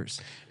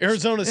 transfers.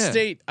 Arizona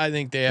State, I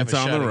think they have a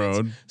shot. It's on the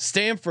road.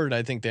 Stanford,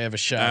 I think they have a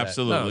shot.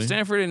 Absolutely. No,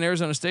 Stanford and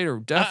Arizona State are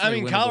definitely. I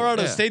mean, winnable.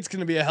 Colorado State's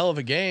going to be a hell of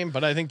a game,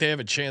 but I think they have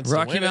a chance.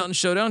 Rocky to win Mountain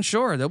Showdown,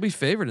 sure, they'll be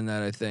favored in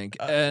that, I think.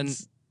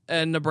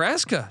 And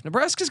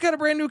Nebraska's got a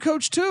brand new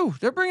coach too.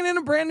 They're bringing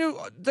in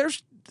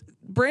there's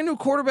brand new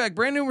quarterback,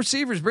 brand new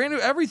receivers, brand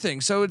new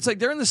everything. So it's like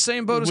they're in the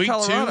same boat as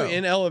Colorado. Week 2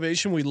 in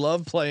elevation, we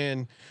love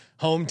playing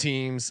home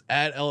teams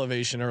at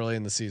elevation early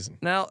in the season.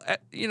 Now,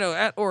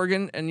 at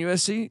Oregon and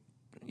USC,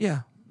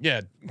 yeah,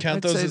 count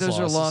I'd those say as those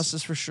losses. are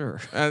losses for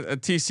sure.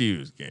 At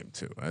TCU's game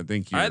too. I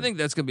think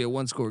that's gonna be a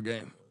 1-score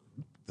game.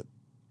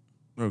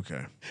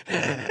 Okay.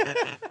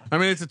 I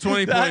mean, it's a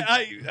 20 point.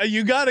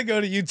 You got to go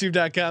to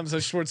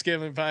youtube.com/sports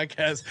gambling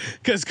podcast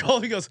because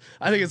Colby goes,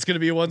 I think it's going to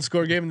be a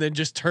 1-score game, and then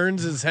just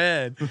turns his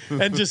head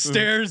and just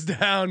stares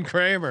down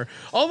Kramer,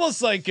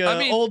 almost like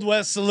Old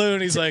West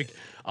Saloon. He's like,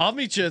 I'll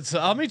meet you. First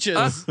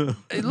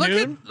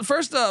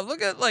off,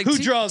 look at like who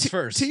draws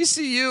first.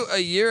 TCU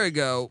a year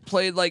ago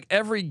played like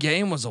every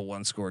game was a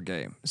 1-score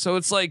game, so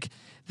it's like.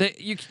 They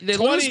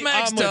lose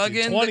Max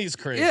Duggan. 20's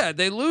crazy. Yeah,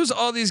 they lose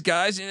all these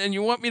guys, and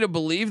you want me to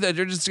believe that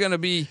they're just going to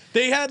be.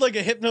 They had like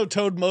a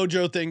Hypnotoad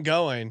Mojo thing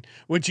going,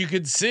 which you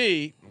could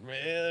see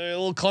a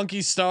little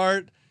clunky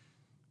start.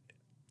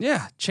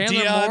 Yeah,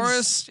 Chandler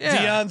Morris.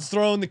 Yeah, Deion's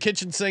throwing the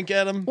kitchen sink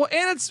at him. Well,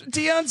 and it's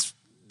Deion's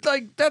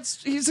like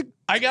he's a.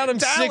 I got him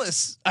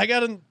Dallas. I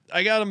got him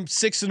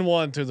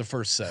 6-1 through the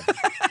first 7.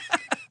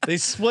 They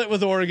split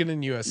with Oregon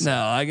and USC.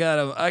 No, I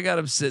got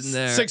him sitting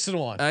there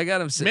 6-1. I got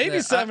him sitting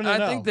maybe there. 7-0.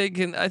 I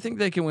think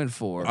they can win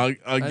 4. I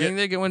think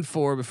they can win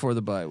 4 before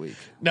the bye week.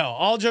 No,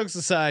 all jokes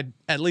aside,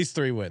 at least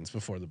 3 wins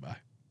before the bye.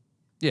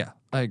 Yeah,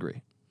 I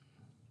agree.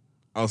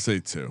 I'll say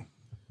 2.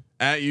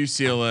 At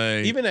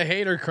UCLA, even a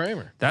hater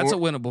Kramer. That's a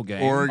winnable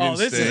game. Oregon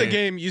this State. is a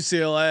game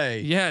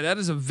UCLA. Yeah, that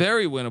is a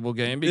very winnable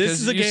game because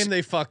this is a game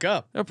they fuck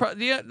up. There'll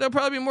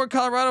probably be more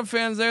Colorado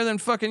fans there than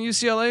fucking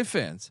UCLA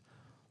fans.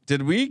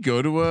 Did we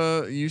go to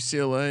a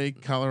UCLA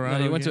Colorado?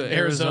 No, you went to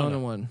Arizona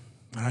one.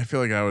 I feel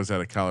like I was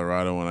at a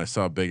Colorado one. I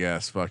saw a big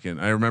ass fucking.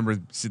 I remember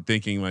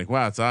thinking like,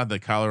 wow, it's odd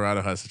that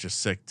Colorado has such a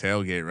sick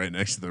tailgate right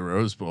next to the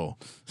Rose Bowl.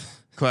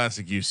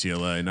 Classic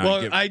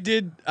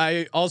UCLA.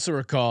 I also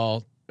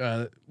recall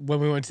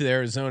when we went to the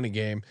Arizona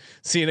game,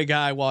 seeing a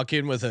guy walk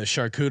in with a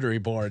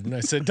charcuterie board, and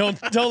I said,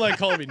 "Don't let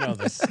Colby know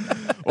this."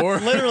 Or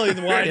literally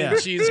the wine and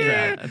cheese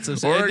crowd.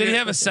 Did he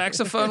have a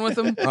saxophone with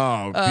him?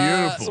 Oh,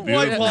 beautiful!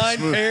 White line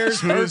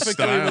pairs perfectly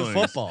stylings. with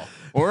football.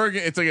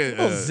 Oregon, it's like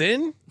a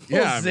Zin.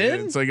 Yeah,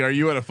 Zin? it's like, are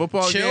you at a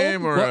football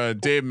game or a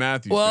Dave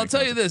Matthews? Well, I'll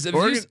tell you this: if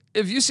Oregon,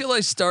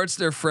 UCLA starts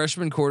their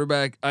freshman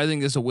quarterback, I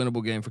think this is a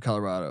winnable game for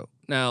Colorado.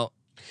 Now,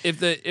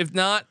 if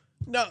not,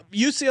 no,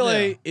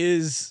 UCLA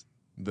is.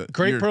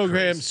 Great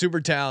program, crazy. super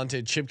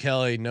talented. Chip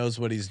Kelly knows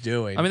what he's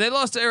doing. I mean, they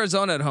lost to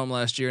Arizona at home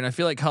last year, and I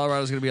feel like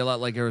Colorado's going to be a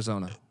lot like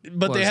Arizona.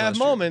 But they have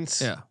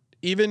moments. Yeah.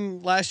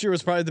 Even last year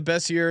was probably the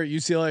best year at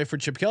UCLA for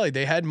Chip Kelly.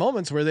 They had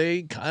moments where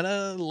they kind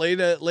of laid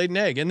an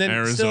egg, and then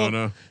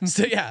Arizona,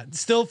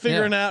 still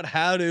figuring out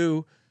how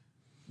to.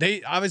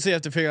 They obviously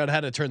have to figure out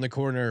how to turn the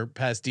corner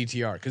past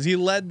DTR because he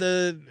led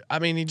the. I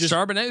mean, he just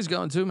Charbonnet's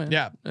going too, man.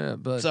 Yeah,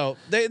 but so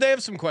they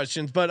have some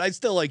questions, but I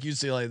still like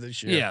UCLA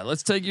this year. Yeah,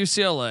 let's take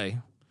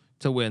UCLA.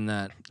 to win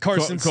that.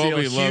 Carson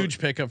Colby Steele, huge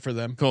pickup for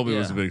them. Colby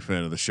was Yeah. a big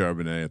fan of the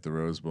Charbonnet at the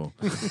Rose Bowl.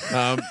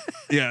 Then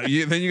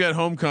you got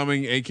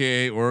homecoming,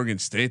 aka Oregon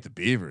State, the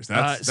Beavers.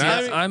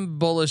 I'm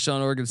bullish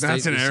on Oregon State.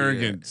 That's an this year.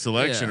 arrogant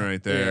selection Yeah,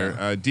 right there.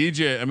 yeah.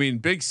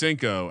 DJ, Big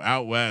Cinco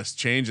out west,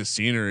 change of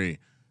scenery.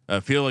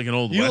 Feel like an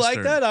old You Western.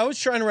 like that? I was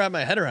trying to wrap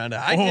my head around it.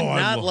 I did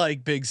not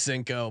like Big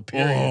Cinco.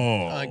 Period.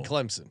 On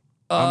Clemson.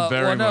 I'm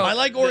very much. I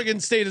like Oregon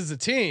State as a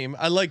team.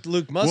 I like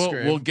Luke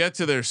Musgrave. We'll get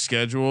to their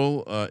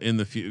schedule in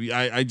the future.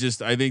 I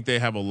think they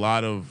have a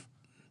lot of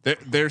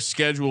their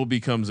schedule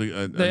becomes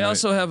They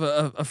also have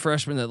a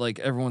freshman that like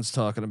everyone's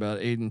talking about,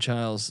 Aiden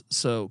Childs.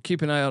 So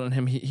keep an eye out on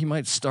him. He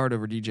might start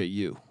over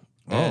DJU.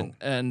 I'm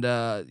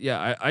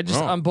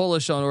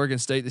bullish on Oregon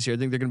State this year. I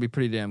think they're going to be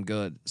pretty damn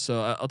good.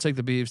 So I'll take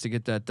the Beavs to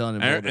get that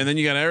done. And then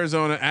you got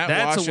Arizona at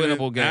That's Washington, a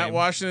winnable game. at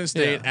Washington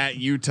State, at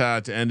Utah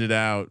to end it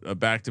out.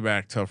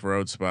 Back-to-back tough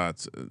road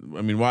spots.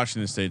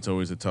 Washington State's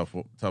always a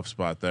tough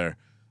spot there,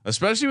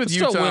 especially with It's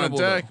still Utah on winnable,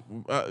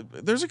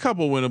 deck. There's a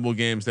couple winnable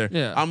games there.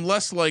 Yeah. I'm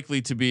less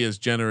likely to be as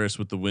generous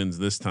with the wins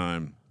this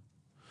time.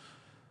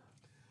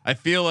 I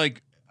feel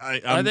like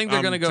I think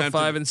they're going to go tempted.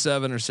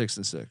 5-7 or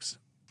 6-6.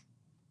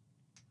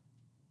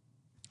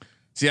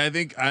 See, I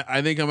think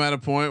I'm at a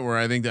point where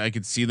I think that I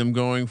could see them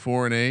going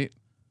 4-8,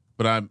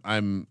 but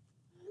I'm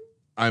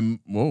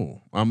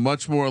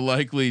much more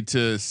likely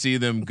to see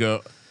them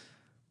go.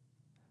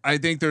 I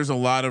think there's a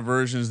lot of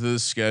versions of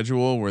this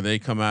schedule where they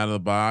come out of the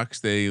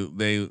box, they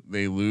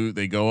lose,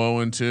 they go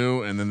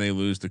 0-2, and then they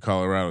lose to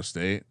Colorado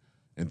State,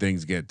 and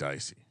things get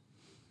dicey.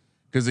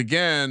 Because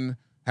again,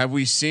 have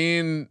we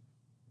seen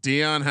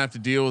Dion have to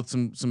deal with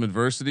some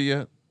adversity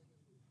yet?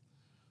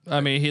 I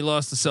mean, he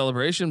lost the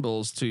Celebration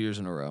Bowls 2 years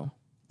in a row.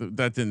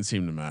 That didn't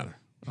seem to matter.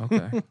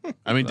 Okay.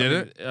 Did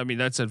it? I mean,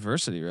 that's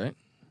adversity, right?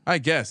 I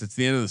guess it's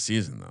the end of the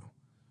season though.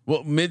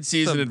 Well,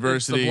 mid-season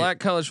adversity. It's the Black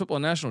College Football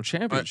National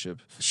Championship.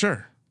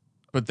 Sure,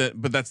 but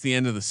that's the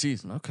end of the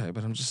season. Okay,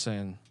 but I'm just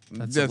saying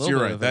that's You're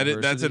right.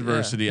 That's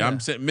adversity. Yeah. I'm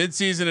saying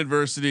mid-season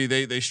adversity.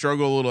 They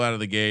struggle a little out of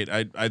the gate.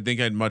 I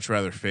think I'd much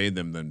rather fade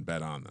them than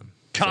bet on them.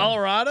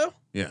 Colorado?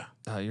 Yeah.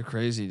 Oh, you're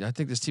crazy. I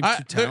think this team's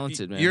too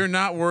talented, man. You're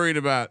not worried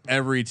about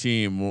every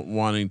team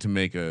wanting to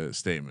make a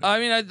statement. I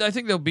mean, I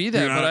think they'll be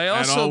there, You're but not I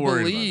at also all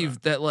worried about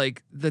believe that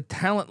like the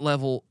talent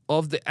level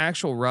of the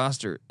actual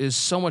roster is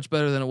so much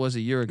better than it was a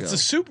year ago. It's a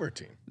super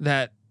team.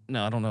 That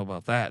no, I don't know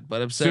about that,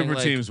 but I'm saying Super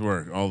like, teams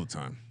work all the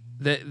time.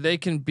 they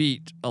can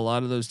beat a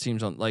lot of those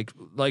teams on like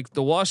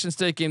the Washington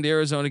State game, the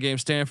Arizona game,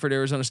 Stanford,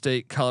 Arizona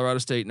State, Colorado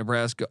State,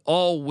 Nebraska,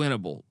 all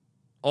winnable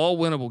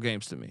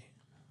games to me.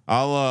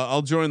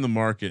 I'll join the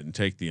market and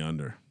take the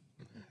under.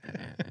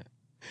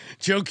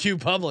 Joe Q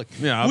Public.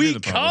 Yeah, I'll we do the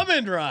public.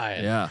 coming,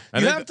 Ryan. Yeah.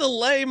 You have to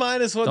lay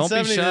minus Don't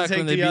 170 be shocked to take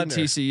when they the beat under.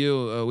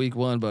 TCU week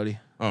 1, buddy.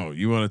 Oh,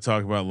 you want to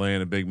talk about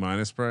laying a big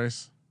minus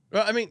price?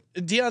 Well, I mean,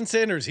 Deion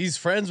Sanders, he's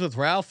friends with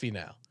Ralphie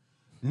now.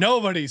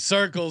 Nobody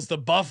circles the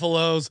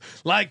Buffaloes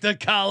like the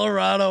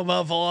Colorado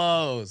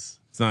Buffaloes.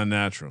 It's not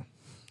natural.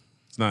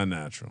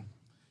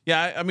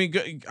 Yeah, I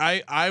mean,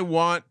 I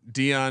want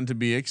Dion to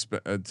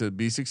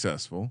be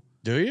successful.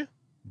 Do you?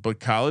 But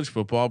college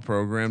football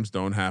programs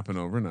don't happen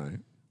overnight.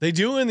 They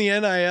do in the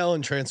NIL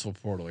and transfer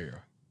portal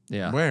era.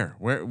 Yeah. Where?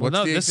 What's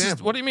the this example?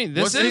 is what do you mean?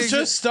 This It is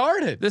just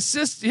started. This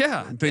is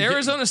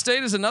Arizona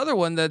State is another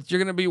one that you're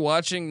going to be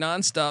watching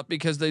nonstop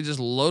because they just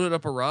loaded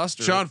up a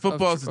roster. Sean,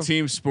 football is a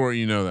team sport.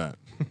 You know that.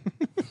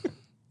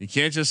 You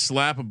can't just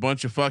slap a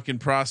bunch of fucking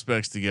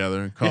prospects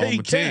together and call them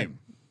a team.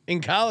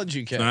 In college,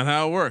 you can. Not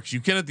how it works. You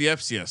can at the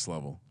FCS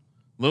level.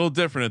 A little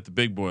different at the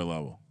big boy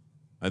level.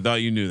 I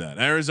thought you knew that.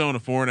 Arizona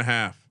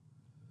 4.5,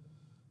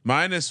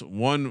 minus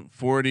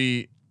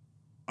 140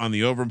 on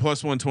the over, and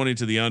plus 120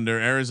 to the under.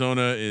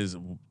 Arizona is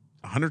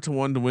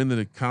 100-1 to win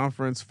the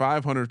conference,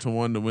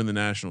 500-1 to win the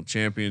national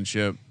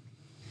championship.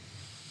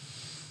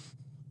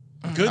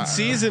 Good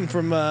season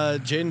from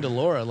Jaden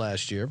DeLora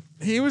last year.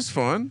 He was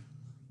fun.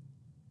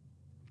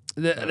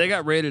 They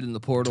got rated in the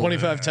portal.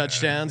 25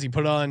 touchdowns. He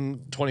put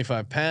on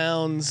 25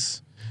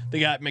 pounds. They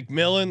got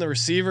McMillan, the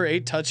receiver,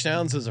 8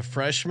 touchdowns as a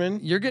freshman.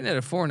 You're getting it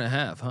at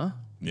 4.5, huh?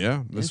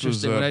 Yeah, this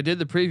was Interesting. When I did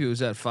the preview, it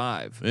was at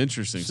 5.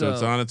 interesting. So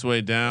it's on its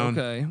way down.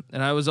 Okay,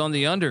 and I was on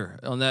the under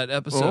on that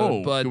episode.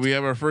 Oh, but we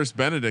have our first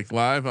Benedict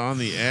live on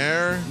the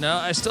air. no,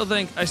 I still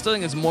think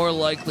it's more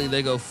likely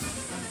they go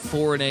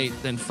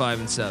 4-8 than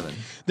 5-7.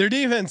 Their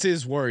defense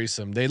is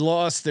worrisome. They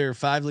lost their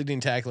 5 leading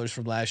tacklers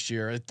from last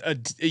year, a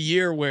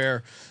year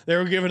where they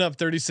were giving up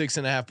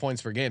 36.5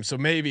 points per game. So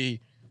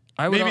maybe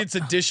it's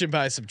addition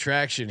by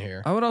subtraction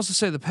here. I would also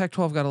say the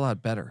Pac-12 got a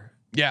lot better.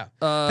 Yeah.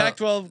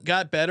 Pac-12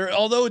 got better,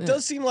 although it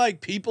does seem like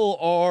people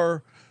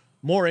are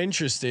more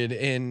interested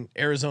in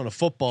Arizona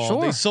football.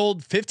 Sure. They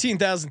sold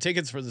 15,000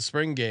 tickets for the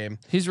spring game.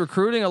 He's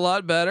recruiting a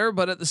lot better,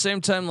 but at the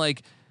same time,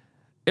 like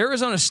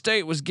Arizona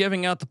State was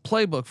giving out the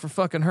playbook for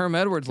fucking Herm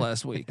Edwards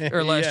last week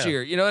or last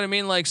year. You know what I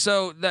mean? Like,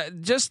 so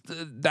that just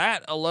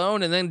that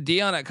alone, and then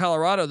Dion at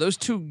Colorado, those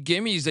 2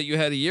 gimmies that you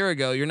had a year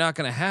ago, you're not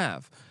going to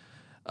have.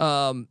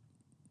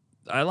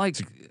 I like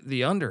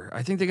the under.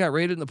 I think they got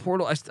rated in the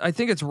portal. I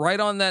think it's right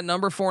on that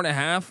number,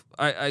 4.5.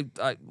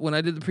 I when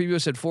I did the preview, I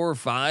said 4 or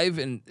 5,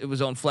 and it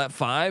was on flat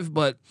 5.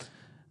 But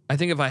I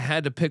think if I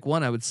had to pick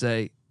one, I would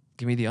say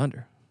give me the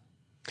under.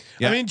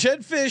 Yeah. I mean,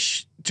 Jed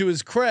Fish, to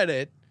his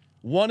credit,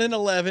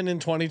 1-11 in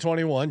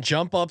 2021,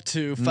 jump up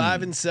to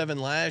 5-7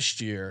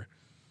 last year.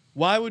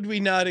 Why would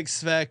we not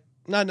expect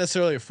not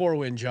necessarily a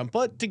 4-win jump,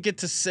 but to get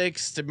to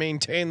 6 to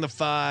maintain the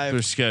 5?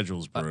 Their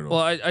schedule's brutal. Well,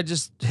 I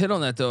just hit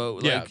on that though.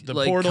 Yeah,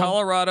 like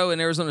Colorado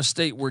and Arizona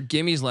State were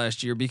gimmies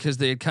last year because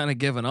they had kind of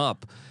given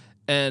up,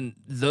 and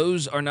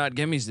those are not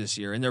gimmies this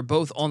year, and they're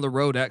both on the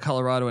road at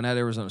Colorado and at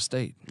Arizona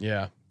State.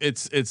 Yeah,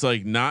 it's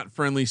like not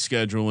friendly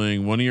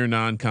scheduling. One of your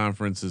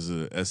non-conference is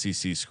a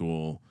SEC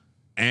school,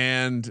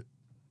 and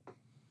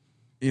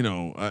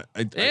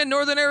and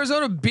Northern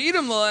Arizona beat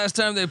them the last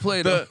time they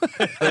played them.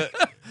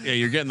 Yeah,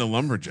 you're getting the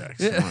Lumberjacks.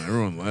 Yeah. Come on,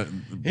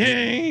 everyone,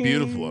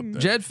 beautiful up there.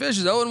 Jed Fish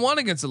is 0-1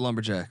 against the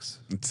Lumberjacks.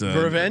 It's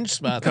revenge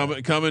spot.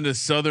 Coming to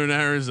Southern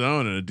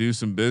Arizona to do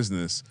some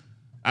business.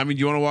 I mean,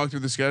 you want to walk through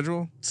the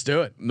schedule? Let's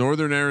do it.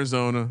 Northern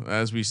Arizona,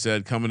 as we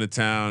said, coming to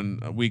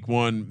town week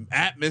 1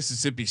 at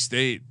Mississippi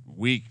State.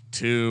 Week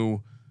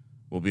 2,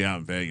 we'll be out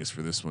in Vegas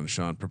for this one.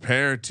 Sean,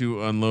 prepare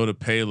to unload a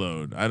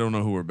payload. I don't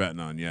know who we're betting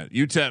on yet.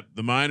 UTEP,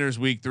 the Miners,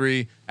 week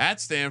 3 at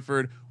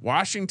Stanford.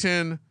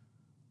 Washington,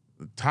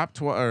 top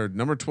 12 or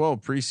number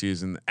 12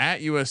 preseason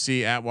at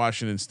USC, at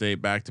Washington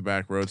State,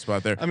 back-to-back road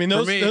spot there. I mean,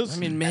 those. I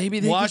mean, maybe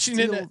they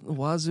Washington the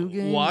Wazoo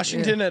game.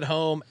 Washington at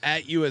home,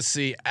 at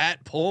USC,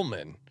 at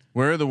Pullman.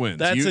 Where are the wins?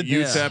 That's a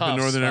UTEP in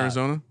Northern spot.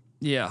 Arizona.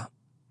 Yeah,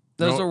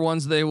 those are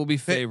ones they will be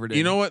favored.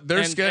 You know what?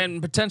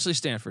 And potentially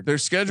Stanford. Their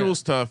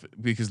schedule's tough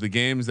because the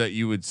games that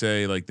you would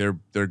say like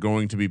they're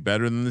going to be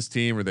better than this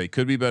team or they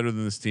could be better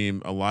than this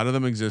team. A lot of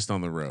them exist on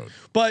the road.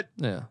 But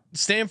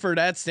Stanford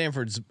at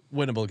Stanford's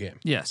winnable game.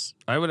 Yes,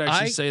 I would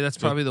actually say that's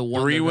probably the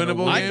one. 3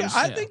 winnable games.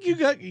 I think you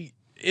got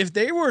if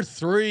they were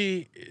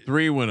 3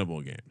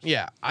 winnable games.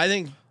 Yeah, I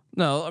think.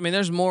 No, I mean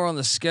there's more on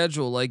the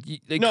schedule. Like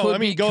they no, could I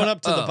mean be going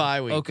up to the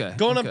bye week. Okay,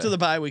 going up to the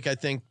bye week, I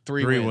think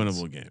 3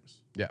 winnable games.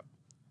 Yeah.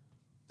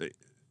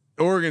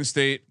 Oregon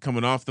State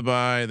coming off the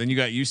bye. Then you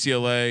got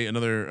UCLA,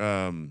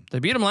 another. They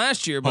beat them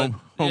last year, but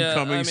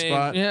homecoming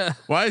spot. Yeah.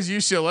 Why is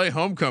UCLA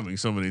homecoming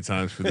so many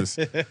times for this?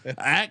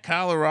 At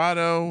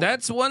Colorado.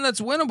 That's one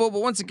that's winnable,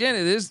 but once again,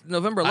 it is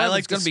November 11th.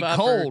 It's going to be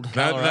cold.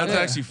 That's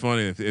actually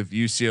funny if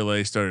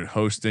UCLA started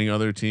hosting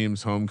other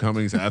teams'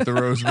 homecomings at the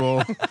Rose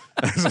Bowl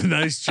as a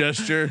nice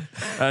gesture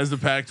as the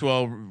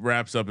Pac-12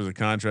 wraps up as a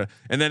contract.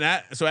 And then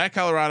at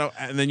Colorado,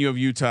 and then you have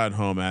Utah at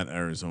home at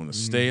Arizona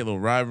State, little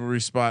rivalry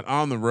spot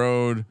on the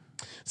road.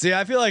 See,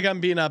 I feel like I'm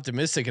being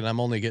optimistic, and I'm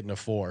only getting a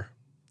 4.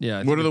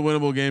 Yeah. What are the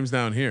winnable games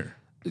down here?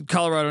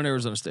 Colorado and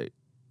Arizona State.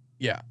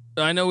 Yeah.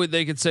 I know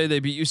they could say they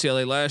beat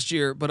UCLA last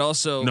year, but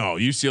also no,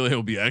 UCLA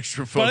will be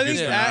extra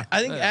focused. But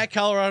I think at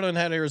Colorado and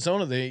at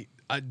Arizona they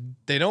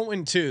don't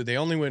win 2; they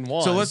only win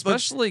 1. So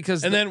especially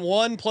because then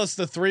 1 plus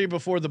the 3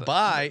 before the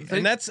bye,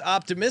 and that's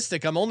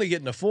optimistic. I'm only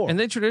getting a 4. And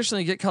they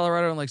traditionally get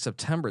Colorado in like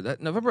September.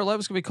 That November 11th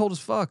is gonna be cold as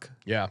fuck.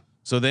 Yeah.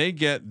 So they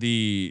get and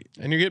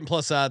you're getting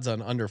plus odds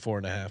on under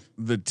 4.5.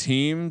 The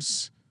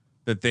teams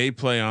that they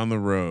play on the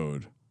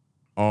road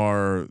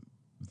are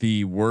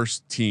the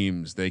worst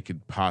teams they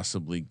could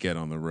possibly get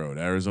on the road: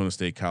 Arizona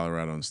State,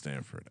 Colorado, and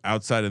Stanford.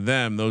 Outside of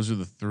them, those are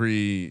the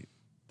 3.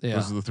 Yeah.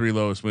 Those are the 3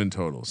 lowest win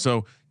totals.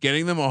 So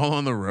getting them all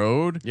on the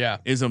road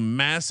is a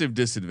massive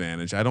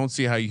disadvantage. I don't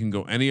see how you can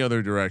go any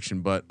other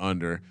direction but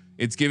under.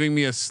 It's giving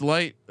me a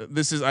slight.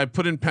 I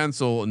put in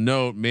pencil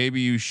note.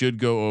 Maybe you should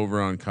go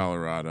over on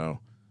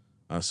Colorado.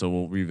 So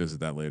we'll revisit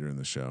that later in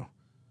the show.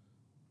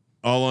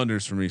 All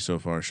unders for me so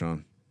far,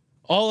 Sean.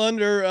 All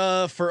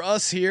under for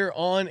us here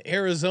on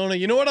Arizona.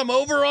 You know what I'm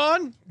over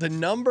on? The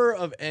number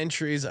of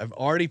entries I've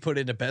already put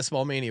into Best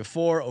Ball Mania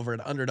 4 over at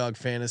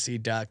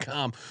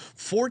UnderdogFantasy.com.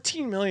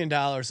 $14 million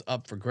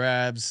up for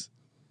grabs.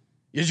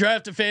 You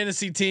draft a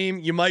fantasy team,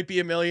 you might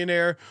be a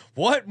millionaire.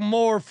 What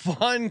more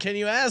fun can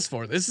you ask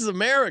for? This is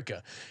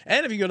America.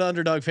 And if you go to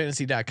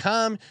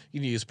UnderdogFantasy.com, you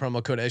can use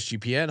promo code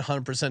SGPN,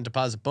 100%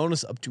 deposit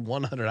bonus up to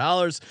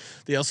 $100.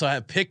 They also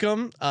have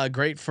Pick'em,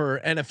 great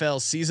for NFL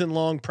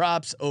season-long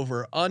props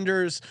over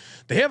unders.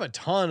 They have a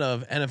ton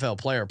of NFL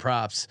player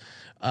props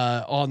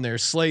on their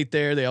slate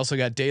there. They also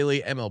got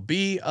daily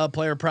MLB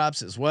player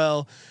props as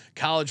well.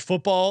 College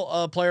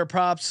football player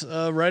props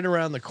right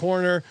around the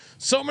corner.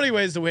 So many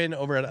ways to win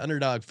over at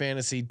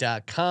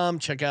UnderdogFantasy.com.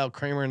 Check out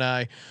Kramer and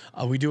I.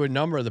 We do a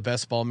number of the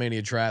Best Ball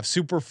Mania drafts.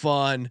 Super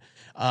fun.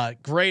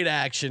 Great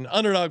action.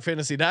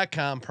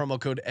 UnderdogFantasy.com. Promo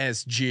code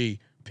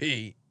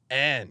SGPN.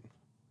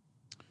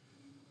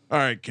 All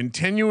right.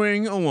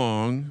 Continuing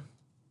along.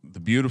 The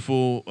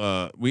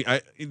beautiful.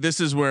 This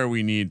is where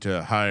we need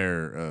to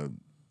hire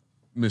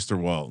Mr.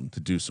 Walton to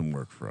do some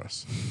work for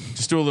us.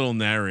 Just do a little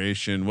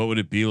narration. What would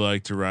it be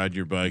like to ride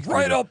your bike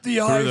Right up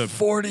the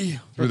I-40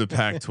 through the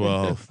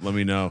Pac-12? Let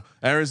me know.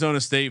 Arizona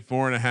State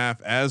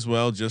 4.5 as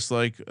well, just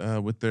like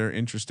with their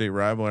interstate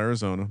rival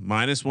Arizona,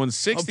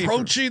 -160.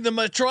 Approaching the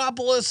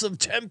metropolis of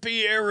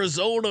Tempe,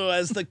 Arizona,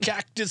 as the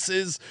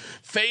cactuses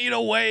fade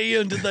away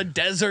into the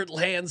desert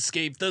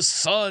landscape, the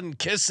sun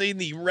kissing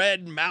the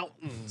red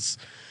mountains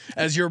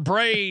as your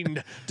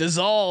brain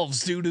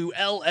dissolves due to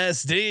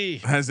LSD.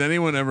 Has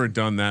anyone ever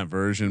done that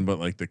version, but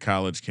like the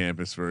college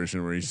campus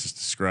version, where he's just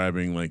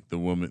describing like the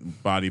woman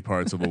body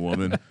parts of a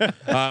woman?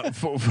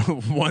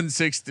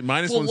 160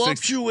 -160.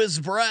 Voluptuous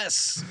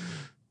breasts.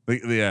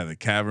 The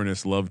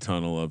cavernous love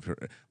tunnel of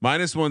her.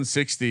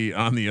 -160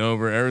 on the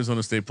over.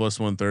 Arizona State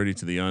 +130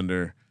 to the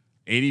under.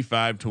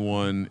 85 to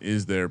 1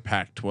 is their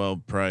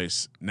Pac-12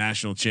 price.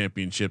 National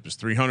championship is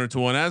 300 to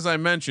 1. As I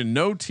mentioned,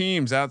 no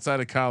teams outside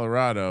of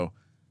Colorado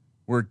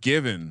were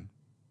given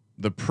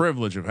the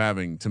privilege of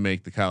having to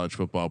make the college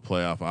football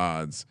playoff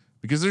odds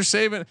because they're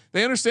saving.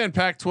 They understand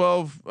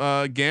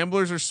Pac-12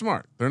 gamblers are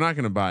smart. They're not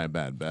going to buy a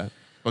bad bet.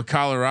 But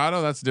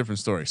Colorado, that's a different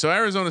story. So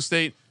Arizona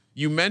State,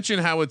 you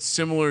mentioned how it's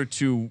similar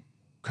to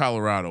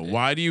Colorado.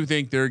 Why do you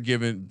think they're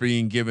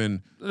being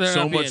given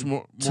so much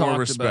more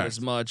respect? About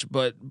as much,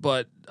 but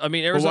I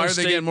mean, Arizona why are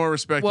State, they getting more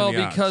respect? Well,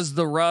 than the because odds?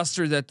 the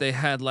roster that they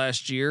had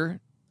last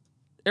year,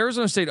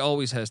 Arizona State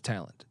always has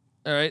talent.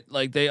 All right,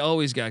 like they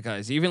always got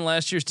guys. Even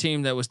last year's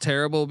team that was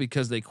terrible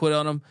because they quit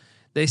on them,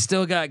 they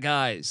still got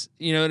guys.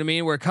 You know what I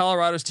mean? Where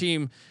Colorado's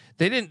team,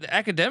 they didn't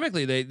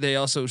academically. They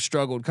also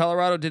struggled.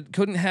 Colorado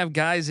couldn't have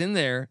guys in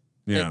there.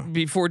 Yeah.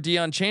 Before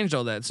Dion changed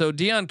all that, so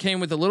Dion came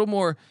with a little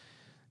more.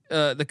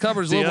 The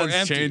cover's a little more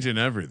empty. Changing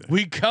everything.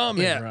 We come.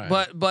 Yeah,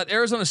 right. but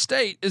Arizona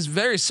State is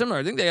very similar.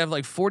 I think they have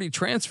like 40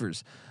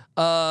 transfers.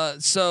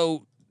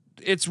 So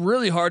it's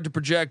really hard to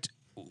project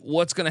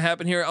what's going to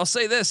happen here. I'll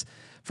say this.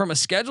 From a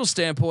schedule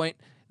standpoint,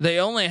 they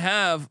only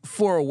have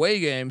 4 away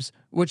games,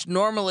 which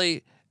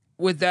normally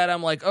with that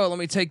I'm like, oh, let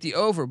me take the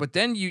over. But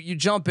then you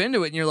jump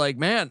into it and you're like,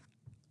 man,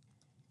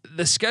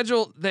 the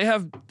schedule they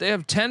have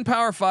 10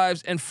 Power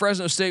 5s and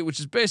Fresno State, which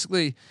is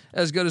basically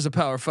as good as a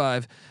Power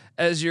 5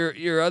 as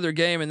your other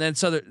game, and then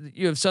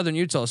you have Southern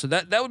Utah. So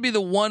that would be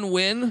the one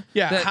win.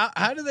 Yeah.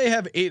 How do they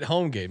have 8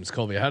 home games,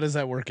 Colby? How does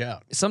that work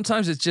out?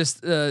 Sometimes it's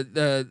just in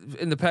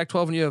the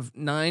Pac-12 when you have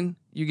 9,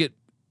 you get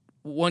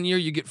 1 year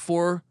you get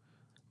 4.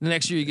 The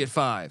next year you get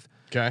 5.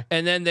 Okay.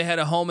 And then they had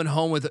a home and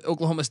home with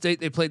Oklahoma State.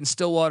 They played in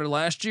Stillwater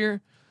last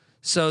year.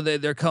 So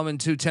they're coming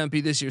to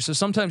Tempe this year. So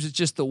sometimes it's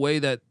just the way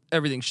that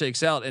everything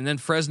shakes out. And then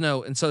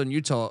Fresno and Southern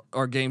Utah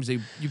are games you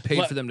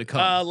paid for them to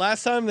come.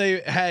 Last time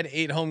they had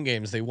 8 home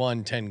games, they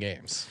won 10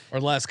 games.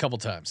 Or the last couple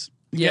times.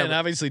 Yeah, and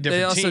obviously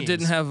different They also teams.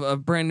 didn't have a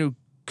brand new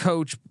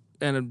coach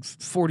and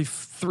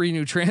 43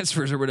 new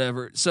transfers or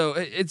whatever. So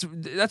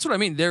that's what I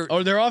mean. Their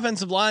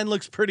offensive line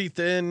looks pretty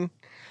thin.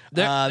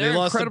 They're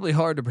incredibly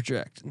hard to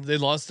project. They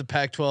lost the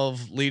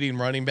Pac-12 leading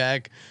running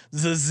back,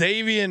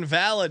 Xavier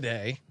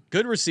Valade.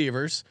 Good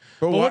receivers.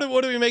 But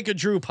what do we make of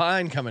Drew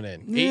Pine coming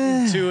in?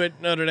 8-2 at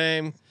Notre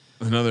Dame.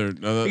 Another.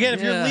 Again,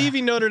 if you're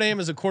leaving Notre Dame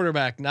as a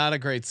quarterback, not a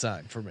great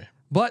sign for me.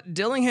 But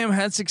Dillingham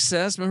had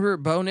success. Remember,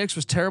 Bo Nix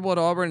was terrible at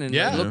Auburn and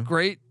looked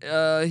great.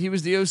 He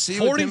was the OC.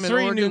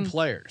 43 new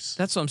players.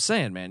 That's what I'm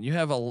saying, man. You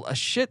have a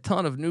shit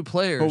ton of new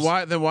players.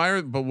 But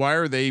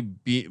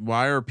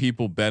why are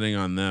people betting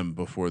on them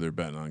before they're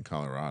betting on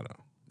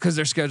Colorado? Because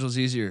their schedule's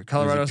easier.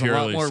 Colorado has a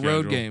lot more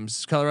schedule? road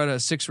games. Colorado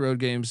has 6 road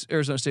games.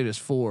 Arizona State has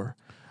 4.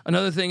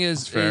 Another thing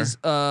is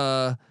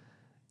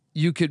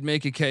you could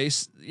make a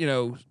case.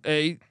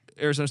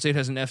 Arizona State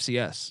has an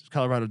FCS.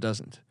 Colorado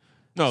doesn't.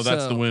 No,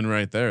 that's the win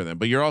right there then.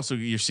 But you're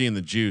seeing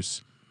the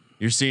juice.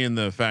 You're seeing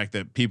the fact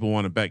that people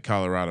want to bet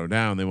Colorado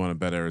down. They want to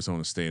bet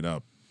Arizona State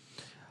up.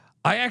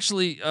 I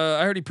actually,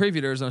 I already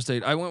previewed Arizona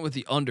State. I went with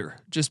the under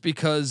just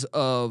because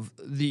of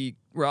the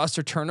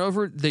roster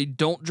turnover. They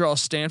don't draw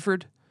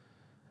Stanford.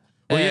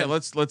 Well,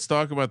 let's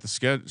talk about the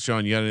schedule.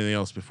 Sean, you got anything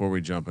else before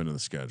we jump into the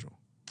schedule?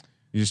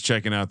 You just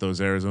checking out those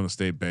Arizona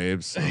State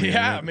babes.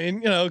 I mean,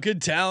 good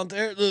talent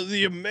there.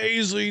 The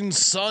amazing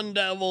Sun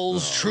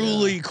Devils,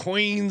 truly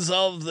queens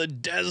of the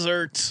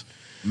desert.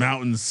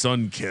 Mountain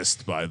sun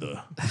kissed by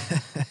the.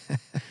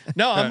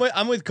 No,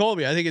 I'm with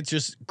Colby. I think it's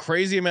just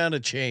crazy amount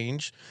of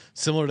change,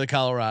 similar to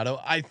Colorado.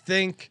 I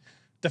think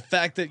the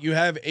fact that you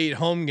have 8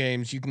 home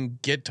games, you can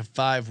get to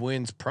 5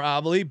 wins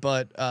probably,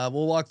 but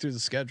we'll walk through the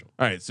schedule.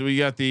 All right, so we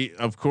got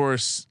of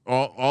course,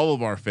 all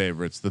of our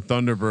favorites, the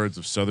Thunderbirds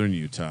of Southern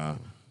Utah.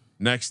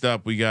 Next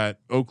up, we got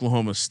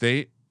Oklahoma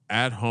State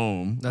at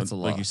home. That's a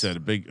loss. Like you said, a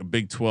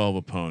Big 12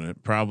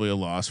 opponent, probably a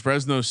loss.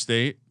 Fresno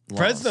State.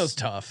 Fresno's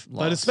tough,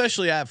 but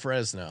especially at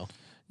Fresno.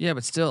 Yeah,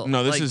 but still.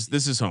 No, this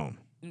is home.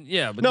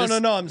 Yeah, but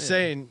no. I'm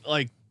saying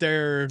like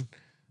they're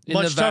in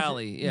much the tougher.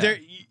 valley. Yeah.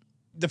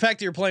 The fact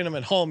that you're playing them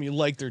at home, you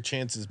like their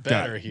chances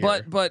better here.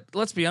 But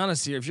let's be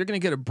honest here. If you're going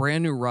to get a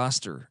brand new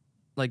roster,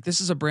 like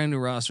this is a brand new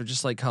roster,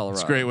 just like Colorado.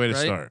 It's a great way to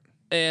start.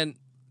 And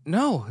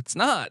no, it's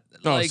not.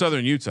 No,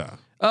 Southern Utah.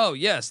 Oh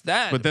yes,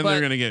 that. But then they're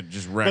going to get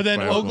just wrecked. But then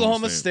by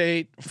Oklahoma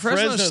State,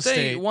 Fresno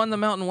State won the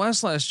Mountain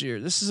West last year.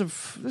 This is a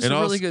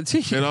really good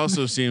team. It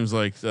also seems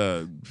like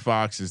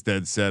Fox is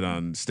dead set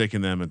on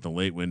sticking them at the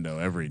late window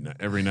every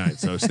night.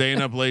 So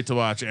staying up late to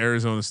watch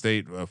Arizona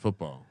State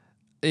football.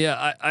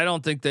 Yeah, I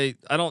don't think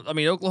I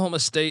mean, Oklahoma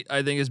State,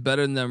 I think, is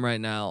better than them right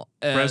now.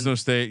 And Fresno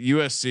State,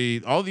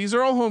 USC, these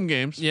are all home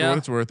games for what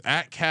it's worth.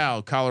 At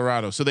Cal,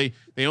 Colorado. So they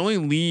only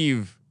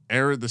leave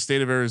the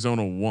state of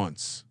Arizona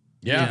once.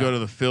 Yeah. To go to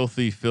the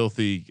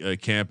filthy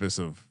campus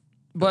of.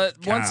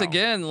 But Cal. once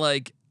again,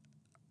 like,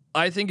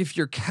 I think if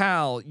you're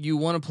Cal, you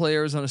want to play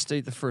Arizona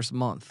State the first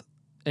month,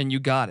 and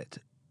you got it.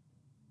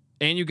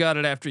 And you got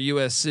it after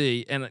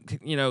USC, and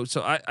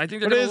so I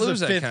think they're going to lose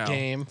the that fifth Cal.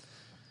 game.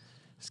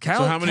 Cal,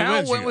 So how many Cal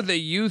wins you went got? with a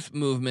youth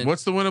movement.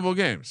 What's the winnable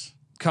games?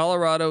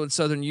 Colorado and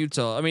Southern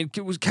Utah. I mean,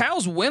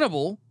 Cal's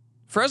winnable.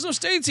 Fresno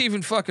State's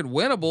even fucking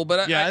winnable,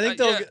 but Yeah, I think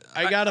they'll.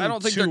 I got them. I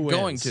don't think they're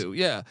going to.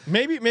 Yeah,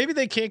 Maybe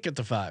they can't get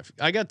to 5.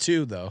 I got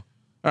 2 though.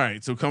 All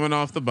right, so coming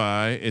off the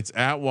bye, it's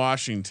at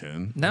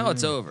Washington. now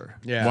it's over.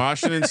 Yeah.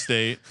 Washington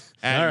State,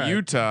 at All right.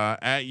 Utah,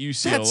 at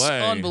UCLA, That's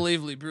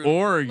unbelievably brutal.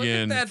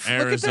 Oregon, look at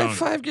Arizona. that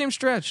 5-game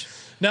stretch.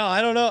 No, I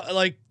don't know.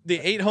 Like the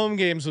 8 home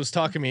games was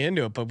talking me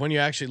into it, but when you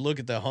actually look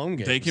at the home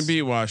games, They can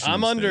beat Washington.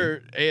 I'm State.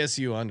 under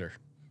ASU under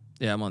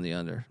Yeah, I'm on the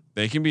under.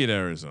 They can beat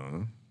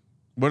Arizona.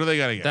 What do they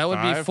got to get? That would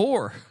be 5?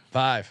 4.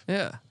 5,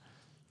 Yeah.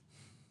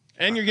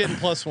 and you're getting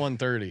plus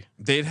 130.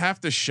 They'd have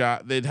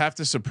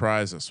to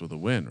surprise us with a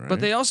win, right? But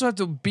they also have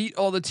to beat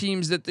all the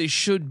teams that they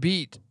should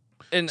beat.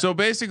 And So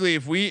basically,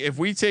 if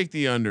we take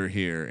the under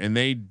here and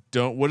they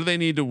don't, what do they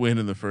need to win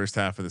in the first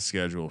half of the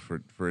schedule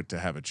for it to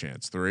have a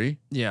chance? 3.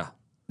 yeah,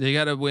 they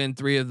got to win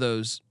 3 of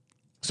those.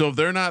 So if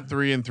they're not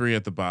 3-3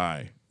 at the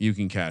bye, you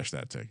can cash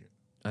that ticket.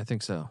 I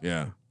think so.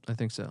 Yeah. I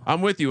think so.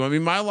 I'm with you. I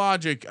mean, my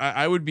logic,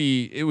 I'd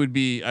be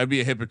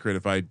a hypocrite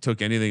if I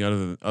took anything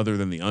other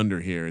than the under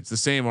here. It's the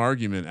same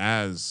argument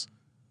as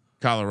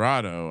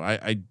Colorado.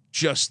 I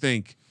just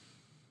think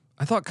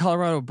I thought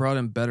Colorado brought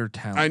in better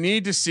talent. I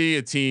need to see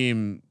a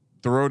team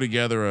throw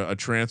together a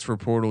transfer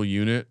portal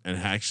unit and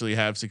actually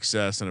have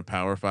success in a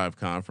Power 5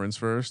 conference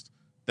first.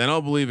 Then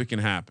I'll believe it can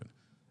happen.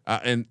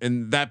 And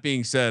that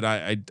being said,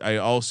 I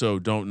also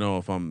don't know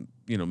if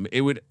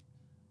it would.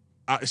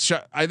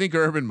 I think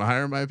Urban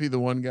Meyer might be the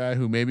one guy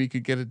who maybe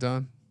could get it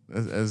done.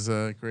 As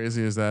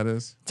crazy as that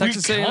is,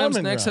 Texas A&M's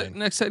coming, next Ryan.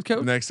 head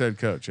coach. next head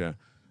coach. Yeah.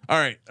 All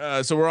right.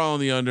 So we're all on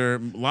the under.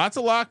 Lots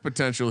of lock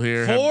potential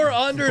here. 4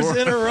 unders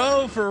in a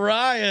row for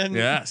Ryan.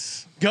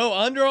 Yes. Go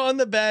under on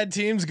the bad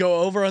teams.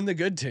 Go over on the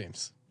good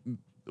teams.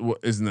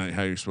 Isn't that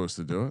how you're supposed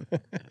to do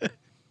it?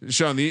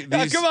 Sean, these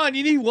Come on,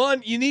 you need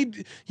one. You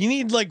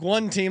need like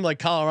one team like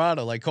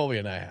Colorado, like Colby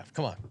and I have.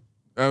 Come on.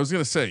 I was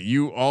gonna say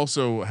you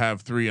also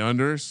have 3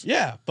 unders.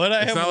 Yeah, but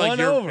I It's have not like one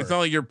you're. over. It's not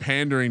like you're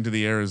pandering to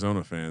the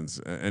Arizona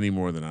fans any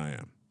more than I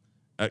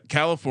am.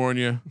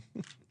 California,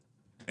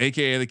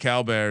 aka the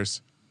Cal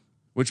Bears.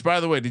 Which, by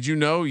the way, did you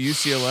know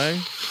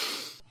UCLA?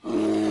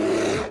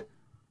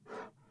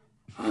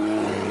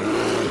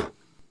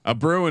 A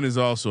Bruin is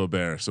also a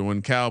bear. So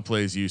when Cal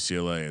plays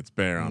UCLA, it's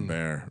bear on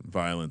bear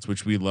violence,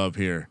 which we love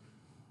here.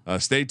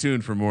 Stay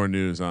tuned for more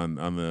news on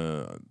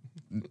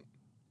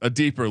a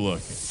deeper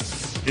look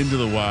into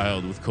the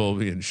wild with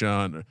Colby and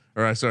Sean,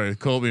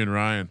 Colby and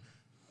Ryan.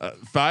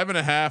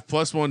 5.5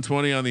 plus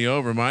 120 on the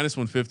over, minus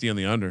 150 on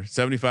the under,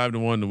 75 to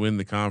 1 to win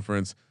the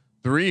conference,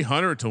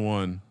 300 to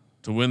 1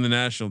 to win the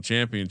national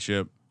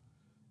championship.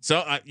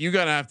 So you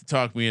gotta have to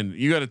talk me in.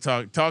 You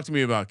gotta talk to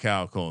me about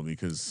Cal, Colby,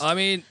 because I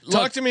mean,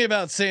 Talk to me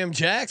about Sam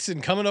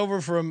Jackson coming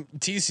over from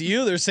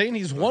TCU. They're saying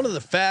he's one of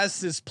the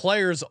fastest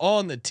players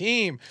on the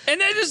team.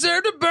 and they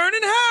deserve to burn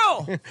in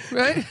hell,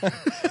 right?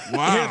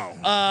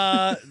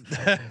 wow,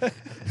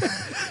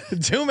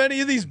 Too many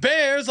of these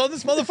Bears on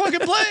this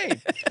motherfucking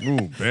plane.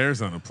 ooh,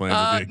 Bears on a plane.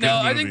 Would be a good No,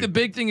 I movie. think the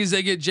big thing is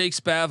they get Jake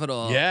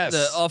Spavital, Yes.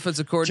 the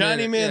offensive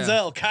coordinator. Johnny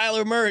Manziel,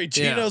 Kyler Murray,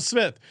 Geno Yeah.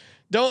 Smith.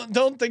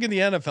 Don't think of the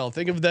NFL.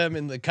 Think of them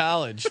in the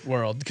college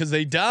world because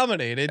they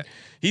dominated.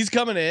 He's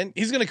coming in.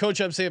 He's going to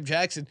coach up Sam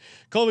Jackson.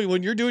 Colby,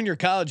 when you're doing your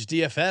college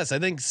DFS, I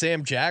think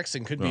Sam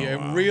Jackson could be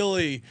a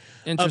really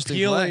Interesting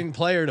appealing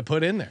player to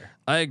put in there.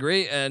 I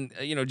agree, and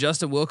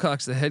Justin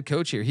Wilcox, the head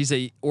coach here, he's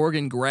a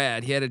Oregon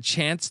grad. He had a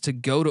chance to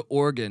go to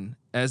Oregon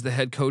as the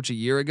head coach a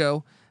year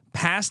ago.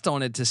 Passed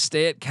on it to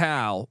stay at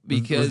Cal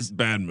because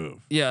bad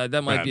move. yeah,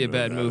 that might be a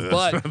bad move. That's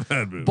But a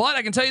bad move. but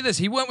I can tell you this: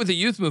 he went with the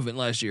youth movement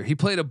last year. He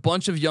played a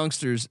bunch of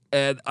youngsters,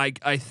 and I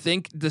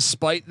think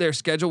despite their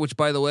schedule, which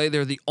by the way,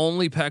 they're the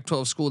only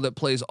Pac-12 school that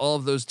plays all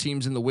of those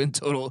teams in the win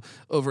total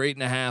over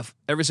 8.5.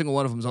 Every single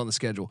one of them is on the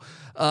schedule.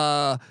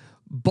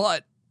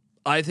 But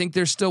I think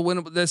they're still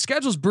winnable. The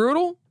schedule's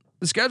brutal.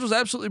 The schedule's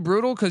absolutely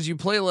brutal because you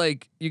play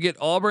you get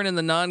Auburn in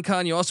the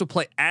non-con. You also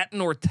play at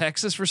North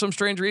Texas for some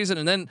strange reason,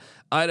 and then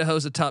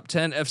Idaho's a top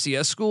 10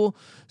 FCS school.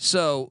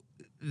 So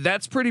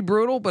that's pretty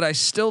brutal. But I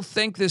still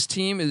think this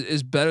team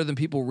is better than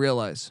people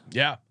realize.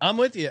 Yeah, I'm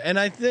with you. And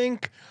I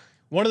think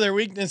one of their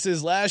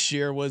weaknesses last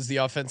year was the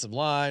offensive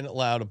line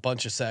allowed a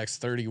bunch of sacks,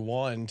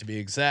 31 to be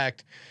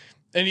exact.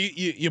 And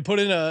you plug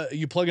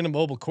in a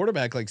mobile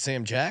quarterback like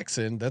Sam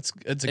Jackson. That's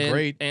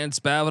great. And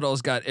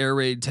Spavital's got air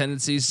raid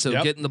tendencies, so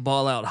getting the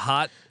ball out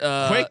hot,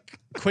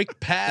 quick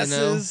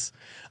passes.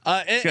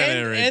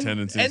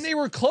 And they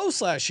were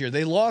close last year.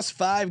 They lost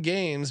 5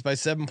 games by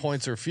 7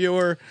 points or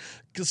fewer.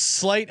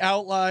 Slight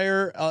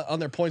outlier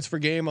on their points per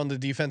game on the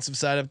defensive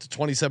side, up to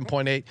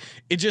 27.8.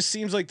 It just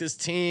seems like this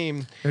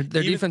team,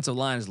 their defensive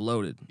line is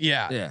loaded.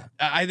 Yeah.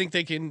 I think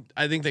they can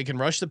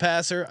rush the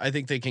passer. I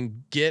think they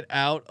can get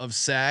out of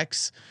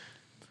sacks.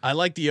 I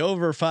like the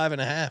over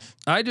 5.5.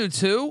 I do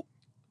too.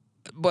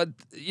 But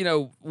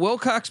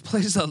Wilcox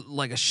plays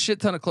like a shit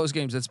ton of close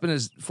games. That's been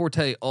his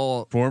forte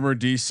all. Former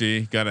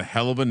DC, got a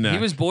hell of a neck. He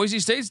was Boise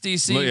State's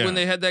DC when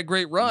they had that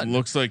great run.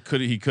 Looks like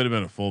he could have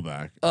been a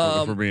fullback.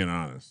 If we're being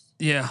honest.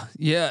 Yeah,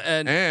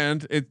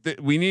 and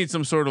we need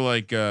some sort of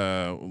like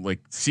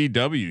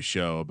CW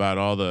show about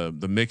all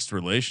the mixed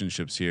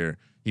relationships here.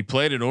 He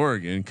played at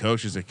Oregon,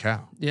 coaches at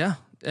Cal. Yeah,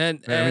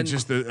 and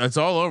it's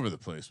all over the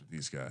place with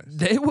these guys.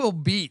 They will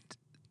beat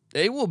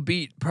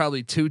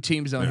probably 2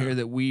 teams down here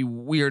that we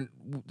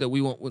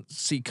won't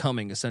see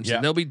coming.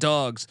 Essentially, they'll be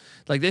dogs.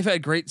 Like they've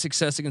had great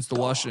success against the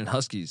Washington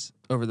Huskies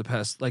over the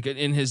past, like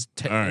in his.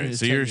 All right,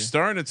 so you're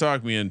starting to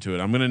talk me into it.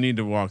 I'm going to need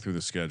to walk through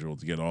the schedule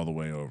to get all the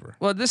way over.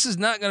 Well, this is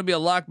not going to be a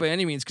lock by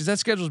any means because that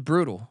schedule is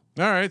brutal.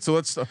 All right, so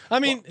let's. I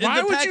mean,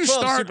 why would you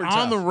start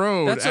on the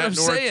road? That's what I'm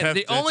saying.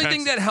 The only Texas.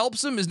 thing that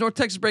helps them is North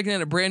Texas breaking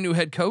in a brand new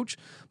head coach,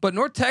 but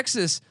North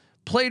Texas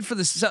played for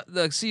the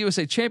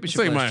CUSA championship. It's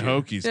like my year.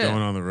 Hokies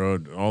going on the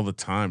road all the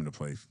time to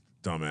play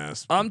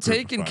dumbass. I'm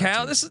taking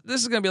Cal. This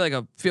is going to be like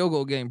a field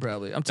goal game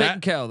probably. I'm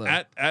taking Cal though.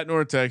 At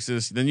North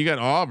Texas. Then you got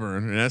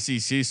Auburn, an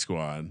SEC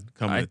squad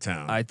coming to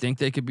town. I think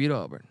they could beat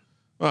Auburn.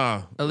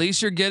 At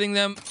least you're getting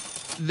them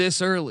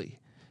this early.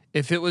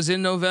 If it was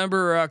in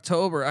November or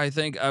October, I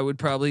think I would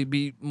probably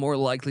be more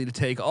likely to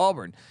take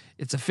Auburn.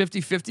 It's a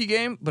 50-50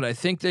 game, but I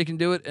think they can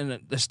do it. And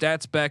the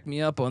stats back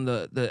me up on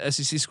the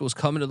SEC schools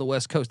coming to the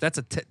West Coast. That's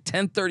a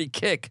 10:30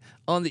 kick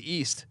on the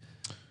East.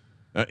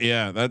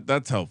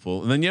 That's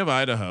helpful. And then you have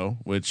Idaho,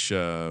 which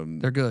they're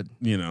good.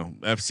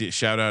 FC.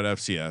 Shout out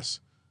FCS.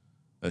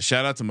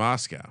 Shout out to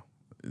Moscow.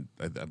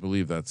 I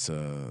believe that's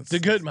the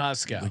good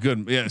Moscow. The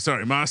good,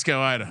 sorry, Moscow,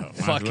 Idaho.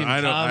 Fucking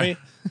Tommy.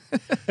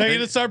 Are you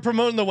gonna start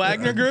promoting the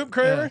Wagner Group,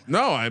 Kramer?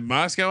 No,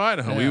 Moscow,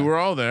 Idaho. Yeah. We were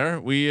all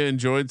there. We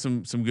enjoyed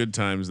some good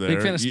times there.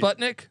 Big fan of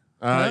Sputnik.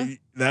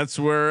 That's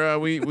where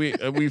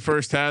we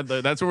first had.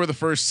 That's where the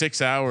first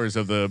 6 hours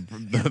of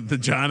the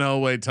John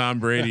Elway Tom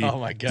Brady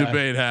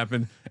debate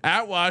happened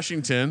at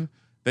Washington.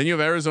 Then you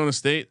have Arizona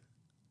State,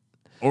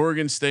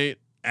 Oregon State,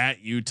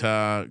 at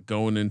Utah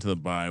going into the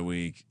bye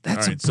week.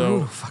 That's a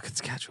brutal fucking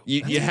schedule.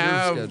 You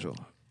have schedule.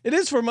 It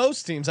is for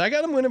most teams. I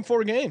got them winning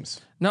 4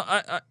 games. No,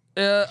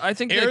 I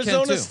think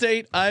Arizona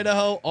State,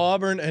 Idaho,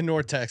 Auburn, and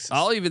North Texas.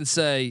 I'll even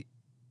say,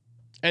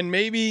 and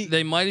maybe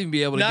they might even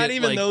be able to get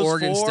even like those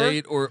Oregon 4.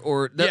 State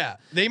or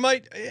they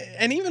might,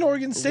 and even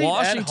Oregon State.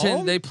 Washington, at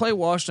home? They play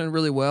Washington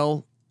really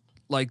well.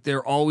 Like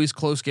they're always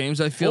close games.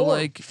 I feel 4.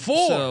 like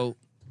 4. So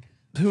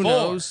who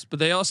knows? But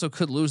they also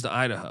could lose to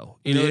Idaho.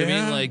 You know what I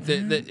mean? Like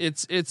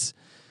it's.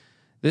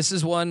 This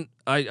is one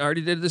I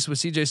already did this with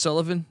CJ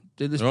Sullivan.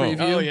 Did this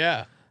preview? Oh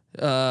yeah.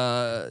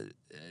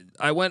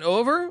 I went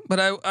over, but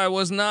I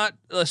was not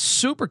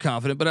super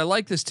confident. But I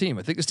like this team.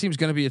 I think this team's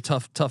going to be a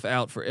tough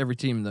out for every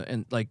team.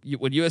 And like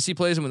when USC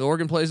plays them, when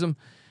Oregon plays them,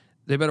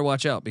 they better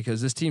watch out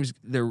because this team's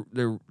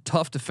they're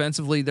tough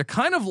defensively. They're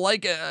kind of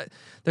like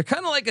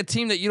a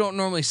team that you don't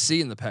normally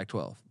see in the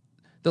Pac-12.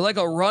 They're like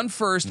a run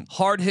first,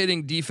 hard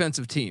hitting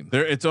defensive team.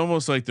 It's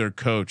almost like their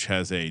coach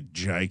has a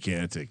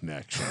gigantic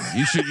neck.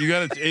 You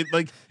got to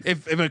like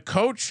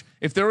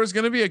if there was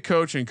going to be a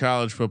coach in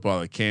college football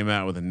that came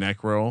out with a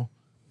neck roll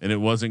and it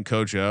wasn't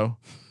Coach O,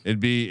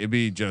 it'd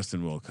be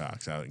Justin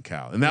Wilcox out in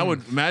Cal. And that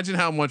would imagine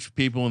how much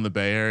people in the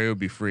Bay Area would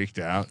be freaked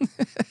out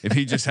if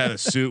he just had a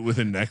suit with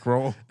a neck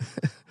roll.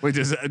 Wait,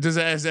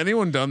 has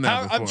anyone done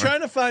that before? I'm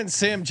trying to find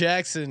Sam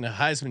Jackson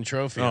Heisman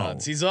Trophy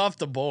odds. He's off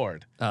the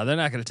board. They're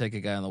not going to take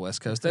a guy on the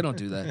West Coast. They don't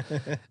do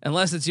that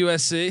unless it's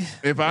USC.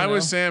 If I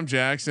was Sam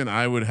Jackson,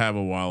 I would have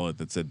a wallet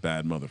that said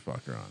 "bad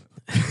motherfucker" on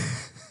it.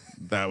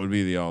 That would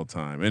be the all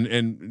time,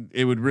 and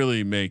it would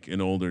really make an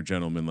older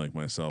gentleman like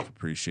myself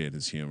appreciate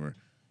his humor.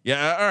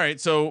 Yeah. All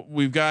right. So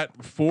we've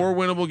got 4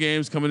 winnable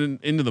games coming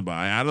into the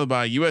bye. Out of the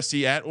bye,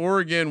 USC at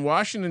Oregon,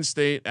 Washington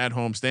State at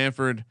home,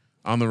 Stanford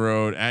on the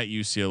road at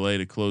UCLA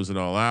to close it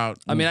all out.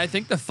 I mean, I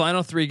think the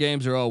final 3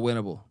 games are all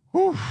winnable.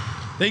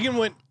 They can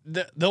win.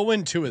 They'll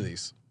win 2 of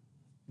these.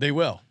 They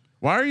will.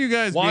 Why are you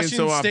guys Washington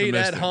being so State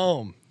optimistic? at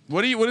home?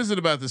 What is it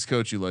about this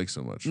coach you like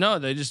so much? No,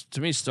 they just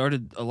to me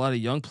started a lot of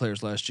young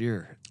players last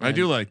year. I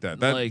do like that.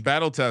 That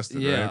battle tested.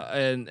 Yeah,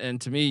 right?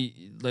 and to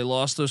me, they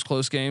lost those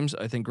close games.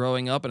 I think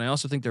growing up, and I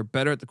also think they're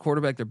better at the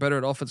quarterback. They're better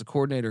at offensive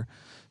coordinator.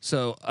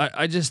 So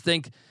I just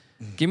think,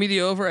 give me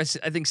the over. I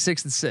think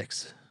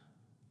 6-6.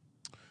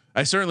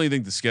 I certainly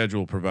think the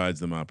schedule provides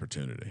them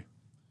opportunity.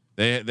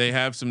 They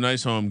have some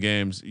nice home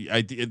games.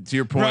 To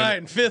your point,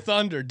 Ryan, 5th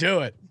under. Do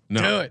it.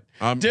 No, do it.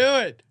 Do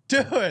it.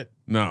 Do it.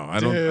 No, I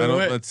don't.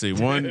 Let's see.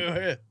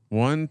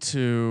 1,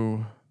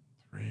 2,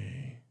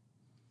 3.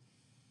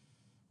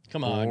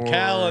 Come on, 4,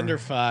 Cal under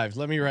 5.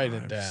 Let me write it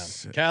 5, down.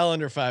 6. Cal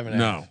under 5.5.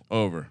 No,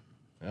 over.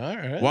 All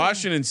right.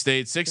 Washington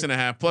State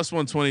 6.5 plus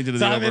 120 to the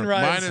Tom in over,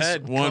 Ryan's minus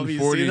head. Kobe,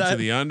 you 140 see that? to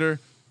the under,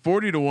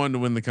 40 to 1 to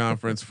win the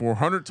conference,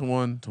 400 to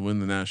 1 to win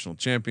the national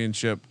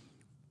championship.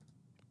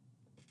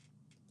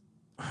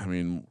 I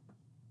mean,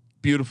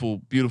 beautiful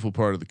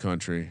part of the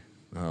country.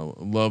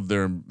 Love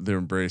their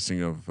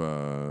embracing of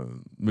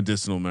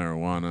medicinal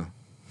marijuana.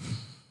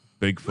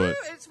 Bigfoot.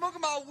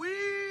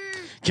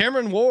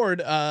 Cameron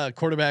Ward,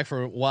 quarterback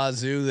for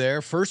Wazoo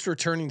there. First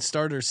returning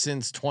starter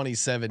since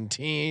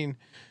 2017.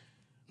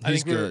 I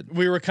think good.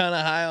 we were kind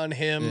of high on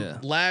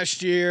him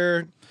last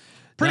year.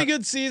 Pretty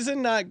good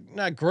season,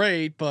 not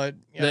great, but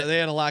they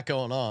had a lot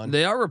going on.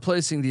 They are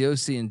replacing the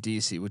OC in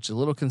DC, which is a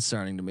little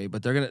concerning to me.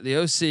 But the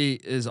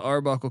OC is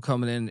Arbuckle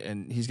coming in,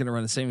 and he's going to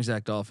run the same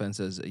exact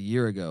offense as a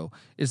year ago.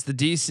 It's the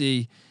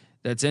DC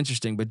that's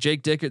interesting. But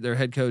Jake Dickert, their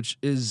head coach,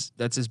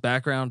 that's his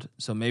background.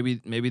 So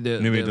maybe it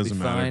doesn't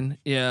be fine.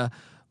 Matter. Yeah,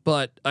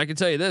 but I can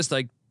tell you this,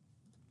 like.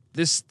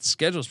 This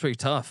schedule is pretty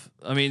tough.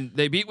 I mean,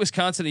 they beat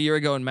Wisconsin a year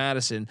ago in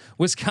Madison.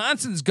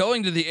 Wisconsin's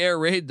going to the air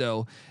raid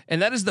though, and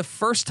that is the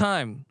first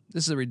time.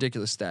 This is a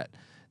ridiculous stat.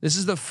 This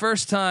is the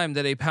first time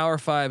that a Power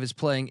 5 is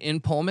playing in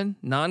Pullman,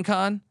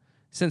 non-con,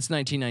 since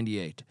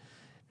 1998.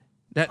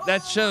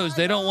 That shows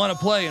they don't want to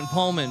play in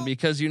Pullman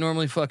because you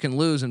normally fucking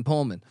lose in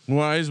Pullman.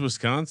 Why is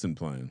Wisconsin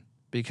playing?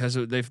 Because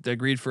they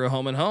agreed for a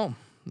home and home.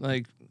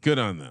 Like, good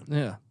on them.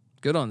 Yeah,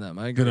 good on them.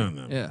 I agree. Good on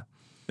them. Yeah,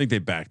 I think they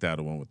backed out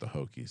of one with the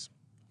Hokies.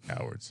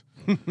 Cowards.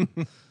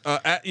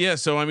 Yeah.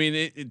 So I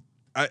mean,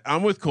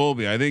 I'm with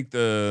Colby. I think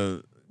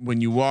when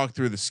you walk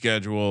through the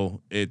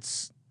schedule,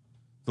 it's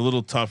a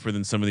little tougher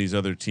than some of these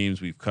other teams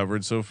we've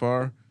covered so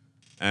far.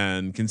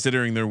 And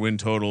considering their win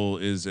total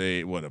is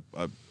a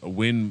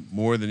win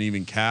more than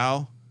even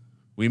Cal,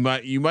 you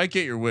might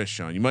get your wish,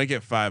 Sean. You might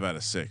get 5 out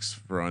of 6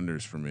 for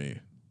unders for me.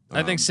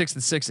 I think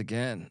 6-6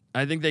 again.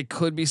 I think they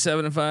could be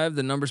 7-5.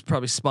 The number's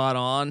probably spot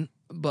on,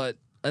 but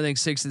I think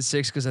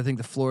 6-6 because I think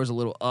the floor is a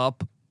little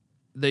up.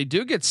 They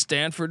do get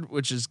Stanford,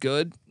 which is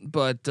good,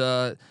 but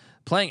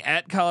playing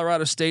at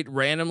Colorado State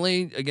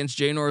randomly against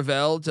Jay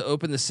Norvell to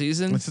open the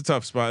season. That's a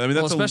tough spot. I mean,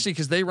 that's especially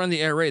because they run the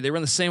air raid. They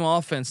run the same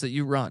offense that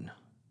you run.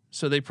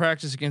 So they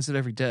practice against it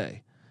every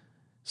day.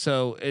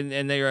 So,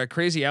 and they are at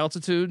crazy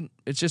altitude.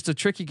 It's just a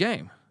tricky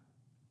game.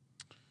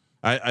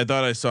 I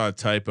thought I saw a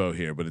typo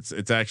here, but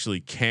it's actually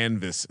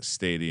Canvas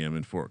Stadium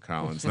in Fort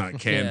Collins, not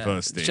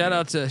Canva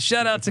Stadium.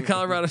 Shout out to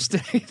Colorado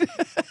State.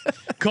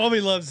 Colby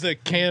loves the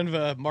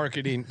Canva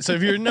marketing. So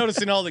if you're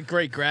noticing all the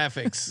great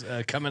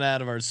graphics coming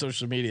out of our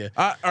social media,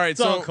 all right,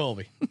 it's all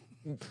Colby.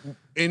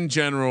 In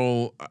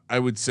general, I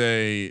would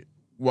say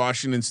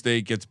Washington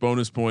State gets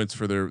bonus points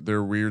for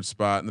their weird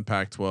spot in the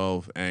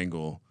Pac-12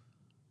 angle.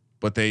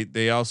 But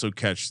they also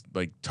catch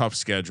like tough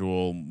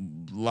schedule,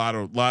 lot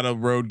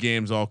of road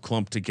games all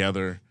clumped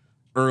together,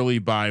 early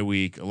bye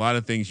week, a lot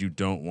of things you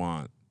don't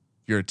want.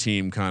 You're a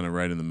team kind of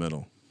right in the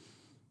middle.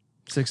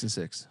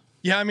 6-6.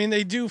 Yeah, I mean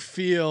they do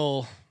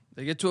feel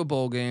they get to a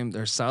bowl game.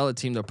 They're a solid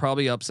team. They'll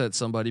probably upset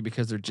somebody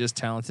because they're just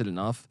talented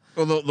enough.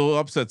 Well, they'll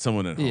upset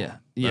someone at home.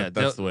 Yeah.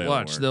 That's the way.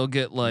 Watch, they'll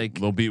get like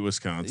they'll beat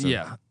Wisconsin.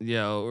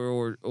 Yeah,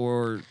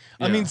 or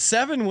I mean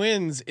 7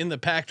 wins in the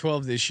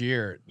Pac-12 this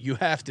year. You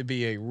have to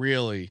be a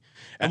really,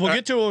 and we'll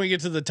get to it when we get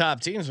to the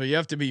top teams, but you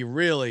have to be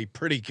really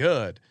pretty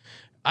good.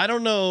 I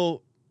don't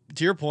know.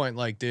 To your point,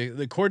 like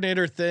the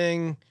coordinator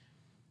thing,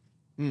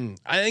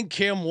 I think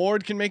Cam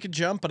Ward can make a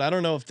jump, but I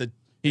don't know if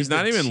he's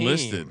not even team.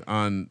 listed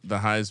on the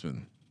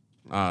Heisman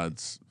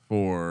odds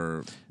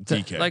for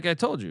DK. Like I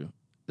told you,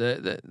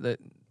 the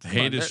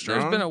hate is strong.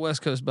 There's been a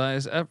West Coast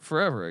bias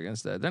forever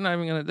against that. They're not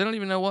even gonna. They don't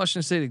even know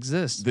Washington State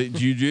exists. Do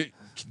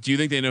you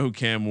think they know who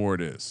Cam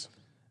Ward is?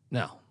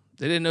 No,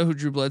 they didn't know who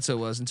Drew Bledsoe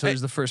was until he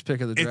was the first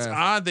pick of the draft. It's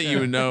odd that you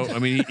would know. I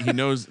mean, he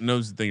knows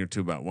a thing or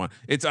two about one.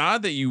 It's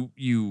odd that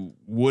you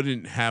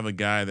wouldn't have a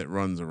guy that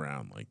runs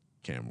around like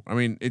Cam. I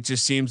mean, it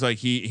just seems like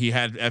he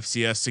had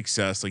FCS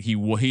success. Like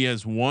he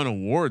has won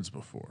awards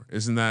before,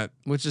 isn't that?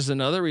 Which is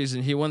another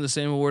reason he won the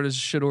same award as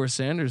Shedeur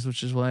Sanders,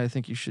 which is why I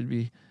think you should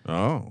be.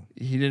 Oh,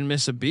 he didn't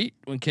miss a beat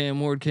when Cam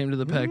Ward came to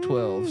the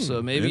Pac-12.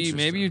 So maybe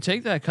you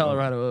take that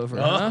Colorado over.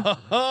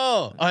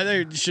 Huh? I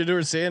think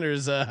Shedeur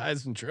Sanders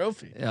Heisman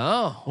Trophy.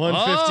 Oh,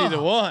 150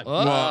 to 1. Oh.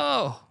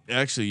 Well,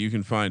 actually, you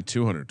can find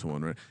 200 to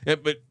 1, right? Yeah,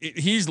 but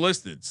he's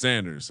listed.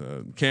 Sanders,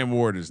 Cam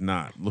Ward is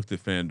not. Looked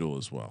at FanDuel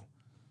as well.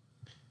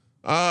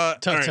 Tough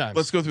times.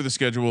 Let's go through the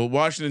schedule.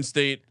 Washington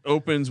State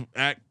opens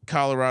at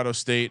Colorado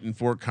State in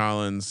Fort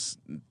Collins.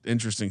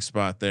 Interesting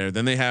spot there.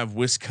 Then they have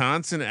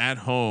Wisconsin at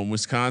home.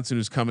 Wisconsin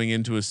is coming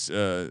into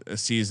a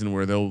season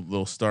where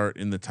they'll start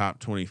in the top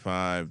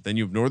 25. Then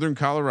you have Northern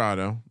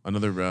Colorado,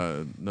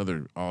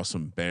 another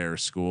awesome Bear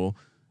school,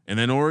 and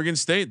then Oregon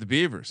State, the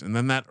Beavers, and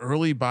then that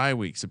early bye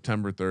week,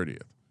 September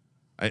 30th.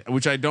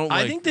 Which I don't.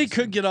 I think they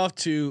could get off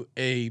to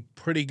a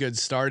pretty good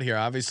start here.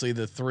 Obviously,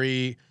 the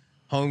 3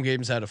 home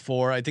games out of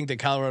 4. I think the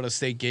Colorado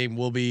State game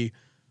will be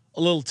a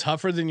little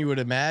tougher than you would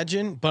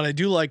imagine, but I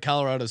do like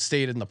Colorado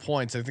State in the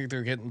points. I think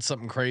they're getting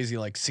something crazy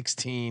like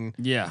 16.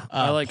 Yeah,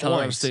 I like points.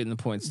 Colorado State in the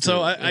points. Too.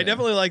 So I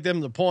definitely like them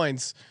in the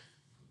points.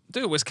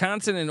 Dude,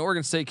 Wisconsin and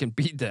Oregon State can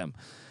beat them.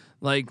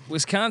 Like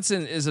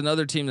Wisconsin is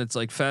another team that's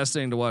like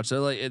fascinating to watch. They're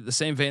like at the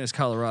same vein as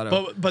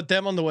Colorado. But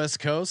them on the West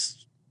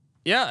Coast.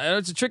 Yeah,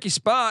 it's a tricky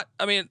spot.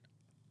 I mean,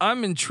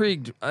 I'm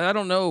intrigued. I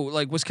don't know.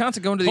 Like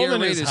Wisconsin going to the air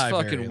Pullman raid is is high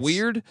fucking variance.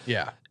 weird.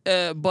 Yeah.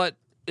 But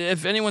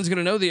if anyone's going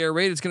to know the air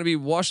raid, it's going to be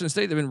Washington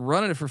State. They've been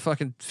running it for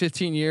fucking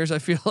 15 years, I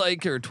feel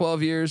like, or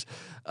 12 years.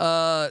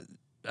 I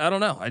don't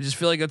know. I just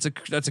feel like that's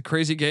a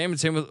crazy game. And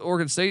same with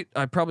Oregon State.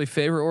 I probably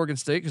favor Oregon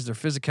State because their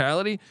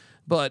physicality,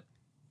 but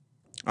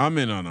I'm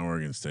in on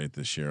Oregon State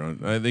this year.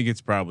 I think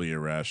it's probably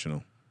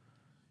irrational.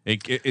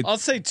 I'll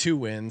say 2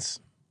 wins,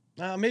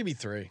 maybe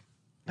 3.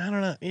 I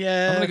don't know.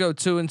 Yeah, I'm gonna go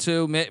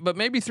 2-2, but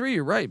maybe 3.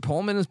 You're right.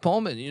 Pullman is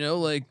Pullman. You know,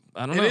 like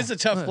I don't know. It is a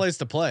tough place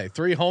to play.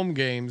 3 home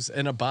games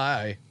and a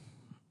bye.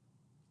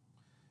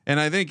 And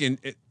I think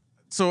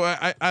so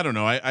I don't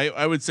know.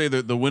 I would say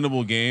that the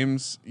winnable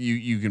games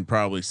you can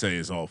probably say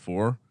is all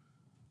 4.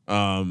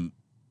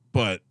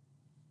 But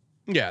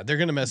yeah, they're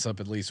gonna mess up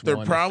at least. They're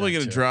one, probably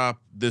going to 2.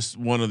 drop this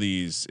one of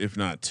these, if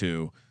not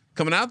 2.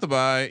 Coming out the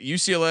bye,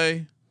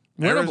 UCLA,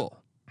 Winnable.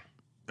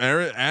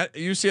 At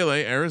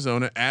UCLA,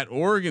 Arizona, at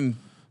Oregon,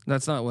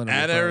 That's not winnable.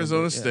 at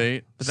Arizona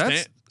State, But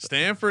that's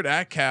Stanford,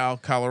 at Cal,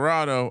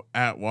 Colorado,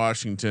 at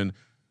Washington.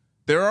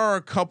 There are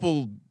a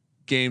couple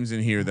games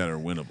in here that are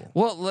winnable.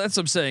 well. That's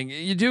what I'm saying.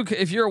 You do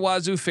if you're a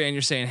Wazoo fan,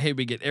 you're saying, hey,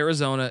 we get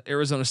Arizona,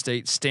 Arizona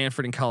State,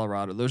 Stanford, and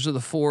Colorado. Those are the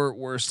 4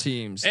 worst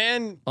teams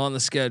And on the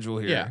schedule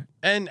here. yeah,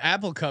 and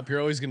Apple Cup, you're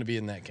always gonna be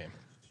in that game.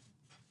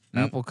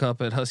 Apple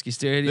Cup at Husky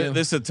Stadium.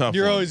 This is a tough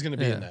You're one. always gonna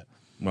be Yeah. in that.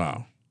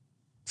 Wow.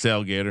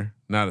 Sailgater,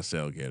 not a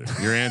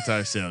sailgater. You're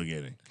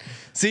anti-sailgating.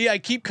 See, I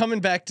keep coming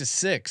back to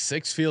 6.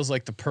 6 feels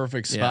like the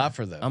perfect spot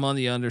for them. I'm on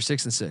the under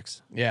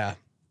 6-6. Yeah.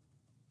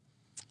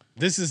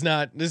 This is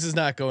not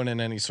going in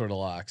any sort of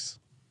locks.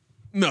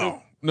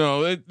 No.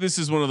 This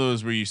is one of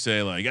those where you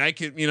say like I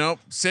could,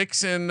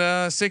 6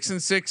 and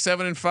 6,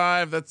 7 and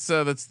 5. That's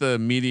the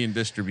median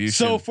distribution.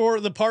 So for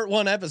the part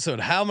 1 episode,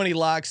 how many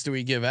locks do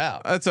we give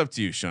out? That's up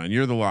to you, Sean.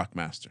 You're the lock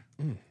master.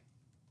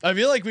 I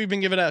feel like we've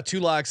been giving out 2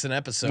 locks an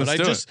episode.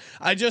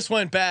 I just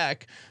went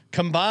back.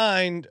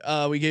 Combined,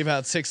 we gave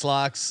out 6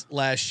 locks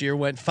last year.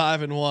 Went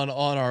 5-1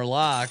 on our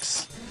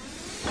locks.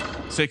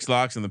 6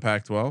 locks in the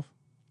Pac-12.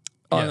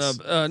 Yes.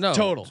 No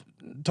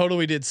Total,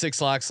 we did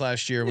 6 locks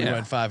last year. We Yeah.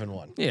 went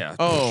 5-1. Yeah.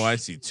 Oh, I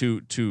see.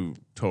 Two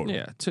total.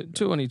 Yeah.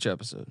 Two on each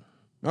episode.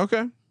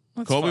 Okay.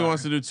 Colby fine.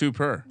 wants to do 2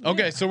 per.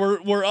 Okay, so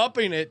we're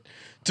upping it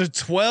to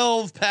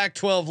 12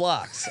 Pac-12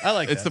 locks. I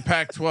like It's that. the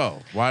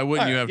Pac-12. Why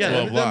wouldn't you have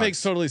 12 that locks?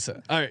 makes totally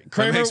sense. All right, That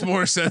Kramer, makes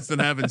more sense than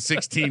having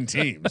 16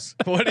 teams.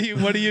 what are you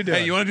doing?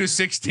 Hey, you want to do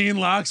 16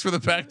 locks for the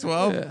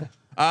Pac-12?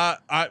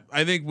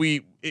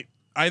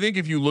 I think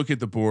if you look at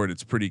the board,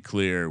 it's pretty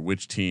clear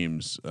which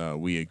teams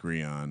we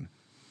agree on,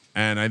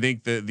 and I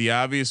think the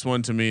obvious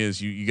one to me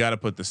is you got to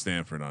put the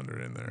Stanford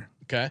under in there.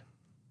 Okay.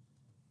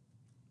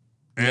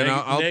 And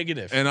I'll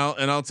Negative. and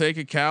I'll take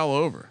a Cal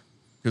over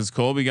because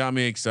Colby got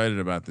me excited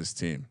about this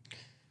team.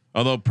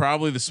 Although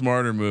probably the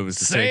smarter move is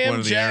to take Sam one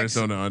of the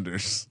Jackson. Arizona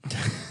unders.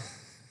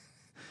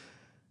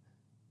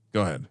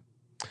 Go ahead.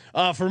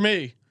 For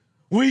me,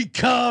 we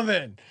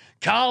coming.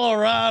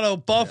 Colorado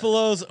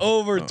Buffaloes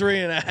over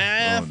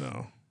 3.5. Oh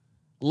no,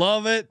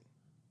 Love it.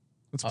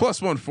 it's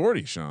plus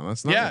 140, Sean.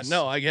 That's nice. Yeah,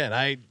 no, again,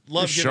 I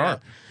love You're getting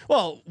sharp.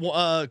 out.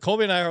 Well,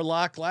 Colby and I are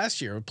locked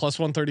last year, plus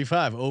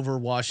 135 over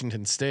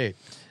Washington State.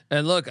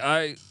 And look,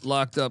 I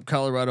locked up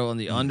Colorado on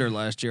the under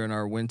last year in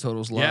our win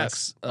totals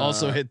locks. Yes,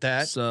 also hit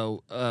that.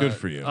 So Good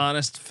for you.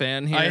 Honest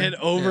fan here. I hit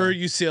over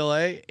Yeah.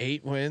 UCLA,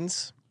 8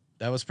 wins.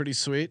 That was pretty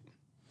sweet.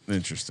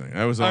 Interesting.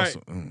 I was All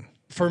also. right.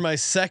 For my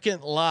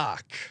second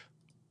lock.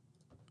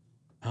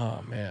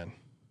 Oh man.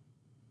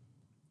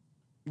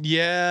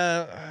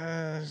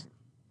 Yeah,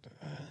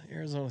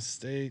 Arizona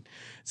State.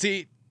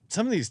 See,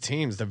 some of these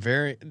teams,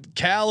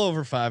 Cal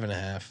over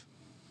 5.5.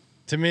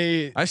 To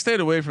me, I stayed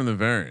away from the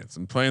variance.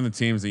 I'm playing the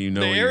teams that you know.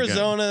 the what you're getting.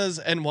 Arizonas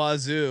and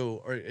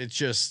Wazoo,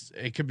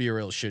 it could be a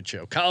real shit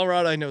show.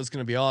 Colorado, I know is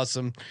going to be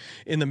awesome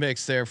in the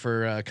mix there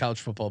for college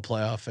football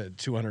playoff at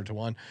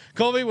 200-1.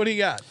 Colby, what do you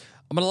got?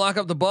 I'm gonna lock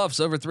up the Buffs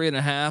over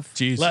 3.5.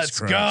 Jesus Let's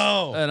Christ.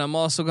 go. And I'm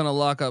also gonna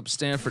lock up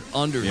Stanford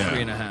under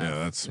 3.5. Yeah,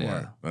 that's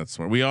smart. Yeah. That's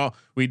smart.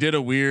 We did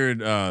a weird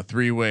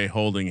 3-way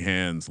holding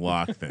hands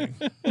lock thing.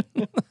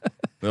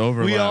 The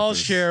overlap We all is-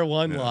 share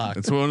one yeah. lock.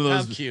 It's one of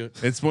those. How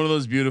cute. It's one of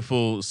those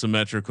beautiful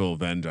symmetrical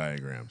Venn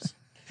diagrams.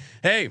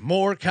 Hey,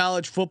 more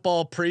college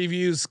football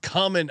previews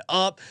coming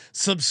up.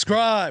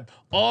 Subscribe,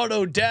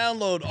 auto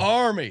download,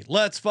 Army.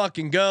 Let's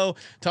fucking go.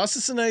 Toss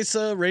us a nice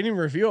rating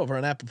review over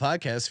on Apple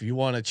Podcasts if you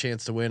want a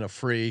chance to win a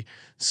free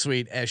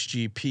sweet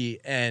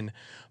SGPN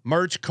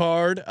merch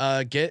card.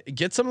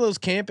 Get some of those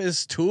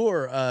campus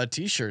tour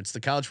t-shirts, the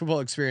college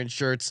football experience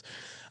shirts.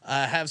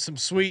 Have some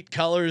sweet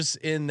colors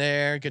in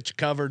there. Get you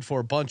covered for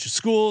a bunch of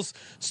schools.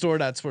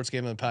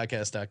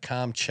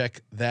 Store.sportsgamblingpodcast.com.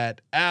 Check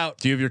that out.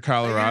 Do you have your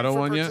Colorado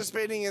one yet?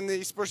 Participating in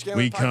the sports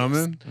gambling We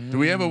coming? Do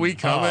we have a we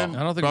coming?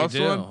 I don't think we Buffs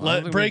do. one? I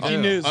don't think Breaking we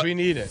do. news. We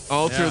need it.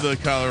 Alter the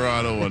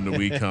Colorado one to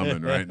we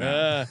coming right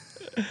now.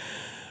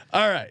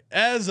 All right.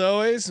 As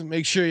always,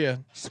 make sure you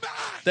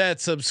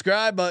that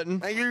subscribe button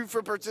Thank you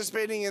for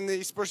participating in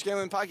the sports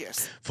gambling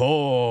podcast.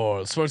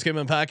 for Sports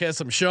Gambling Podcast.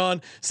 I'm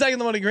Sean, second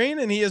the money green,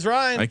 and he is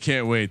Ryan. I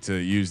can't wait to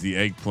use the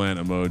eggplant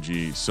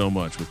emoji so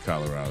much with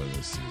Colorado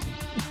this season.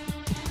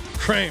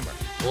 Kramer,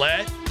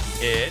 let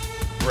it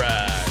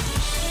ride.